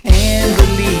just can't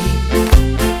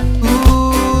believe,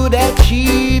 ooh, that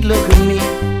she'd look at me.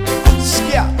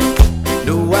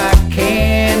 No, I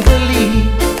can't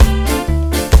believe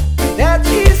that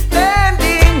she's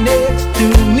standing next to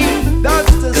me.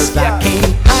 'Cause I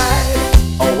can't hide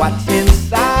or what's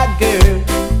inside, girl.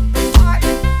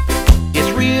 It's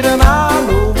written all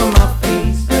over my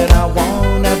face that I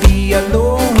wanna be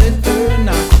alone with her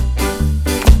now.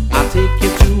 I'll take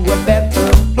you to a better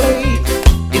place.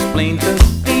 It's plain to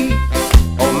see,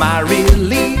 oh my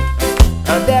relief,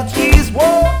 that she's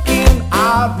walking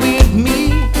out with me.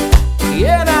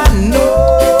 And I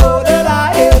know that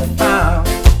I have found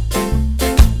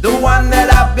the one that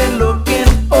I've been looking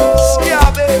for.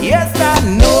 Yes, I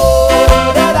know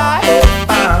that I have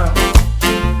found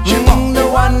the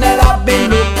one that I've been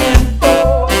looking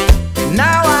for.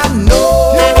 Now I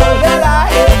know that I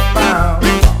have found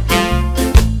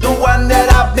the one that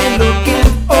I've been looking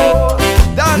for.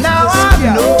 Now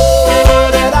I know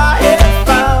that I have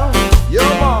found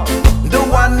the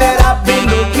one that I've been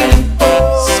looking for.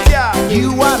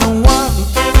 You are the one,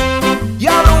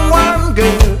 you're the one,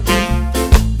 girl,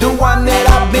 the one that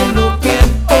I've been looking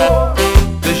for.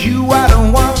 'Cause you are the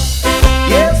one,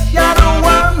 yes, you're the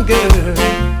one, girl,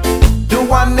 the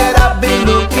one that I've been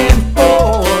looking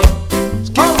for.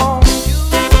 Come on,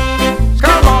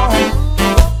 come on,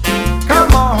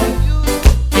 come on,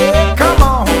 yeah, come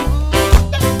on,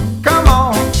 come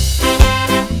on,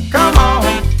 come on,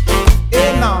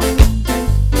 yeah, no.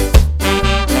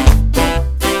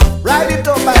 Write it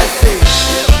up, I say.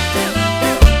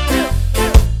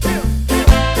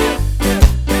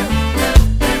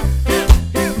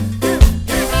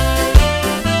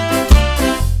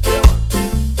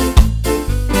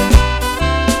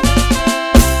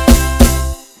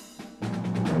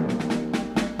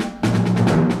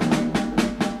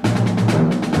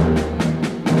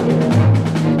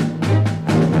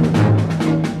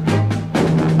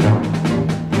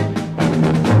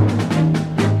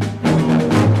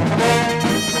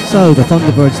 So the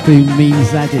Thunderbirds theme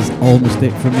means that is almost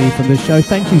it from me from the show.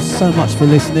 Thank you so much for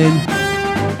listening.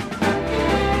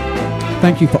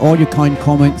 Thank you for all your kind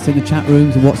comments in the chat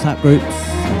rooms and WhatsApp groups.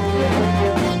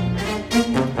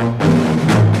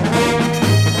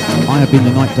 I have been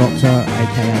the Night Doctor,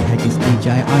 aka Haggis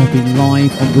DJ. I have been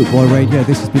live on Boot Boy Radio.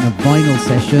 This has been a vinyl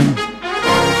session.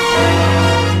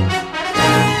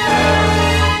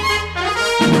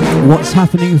 what's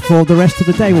happening for the rest of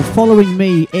the day? Well, following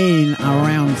me in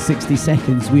around 60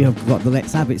 seconds, we have got the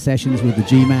Let's Have It sessions with the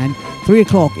G-Man. 3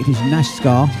 o'clock, it is Nash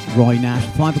Scar, Roy Nash.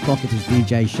 5 o'clock, it is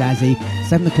DJ Shazzy.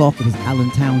 7 o'clock, it is Alan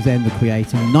Townsend, the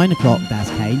creator. 9 o'clock, Daz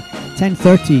Kane.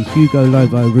 10:30, Hugo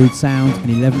Lobo, Rude Sound.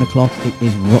 And 11 o'clock, it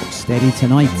is Rocksteady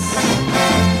Tonight.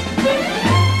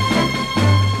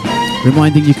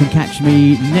 Reminding you can catch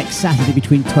me next Saturday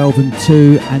between 12 and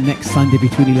 2 and next Sunday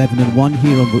between 11 and 1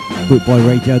 here on Bootboy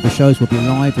Radio. The shows will be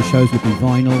live, the shows will be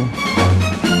vinyl.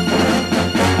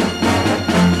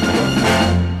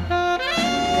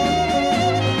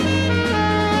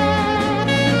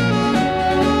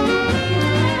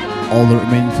 All that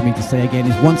remains for me to say again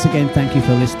is once again thank you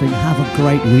for listening. Have a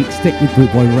great week. Stick with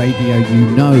Bootboy Radio.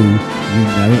 You know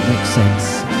it makes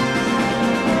sense.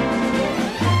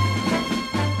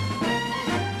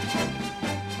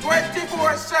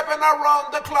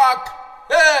 Around the clock,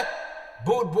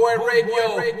 Bootboy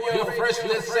Radio, your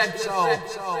freshly set sound.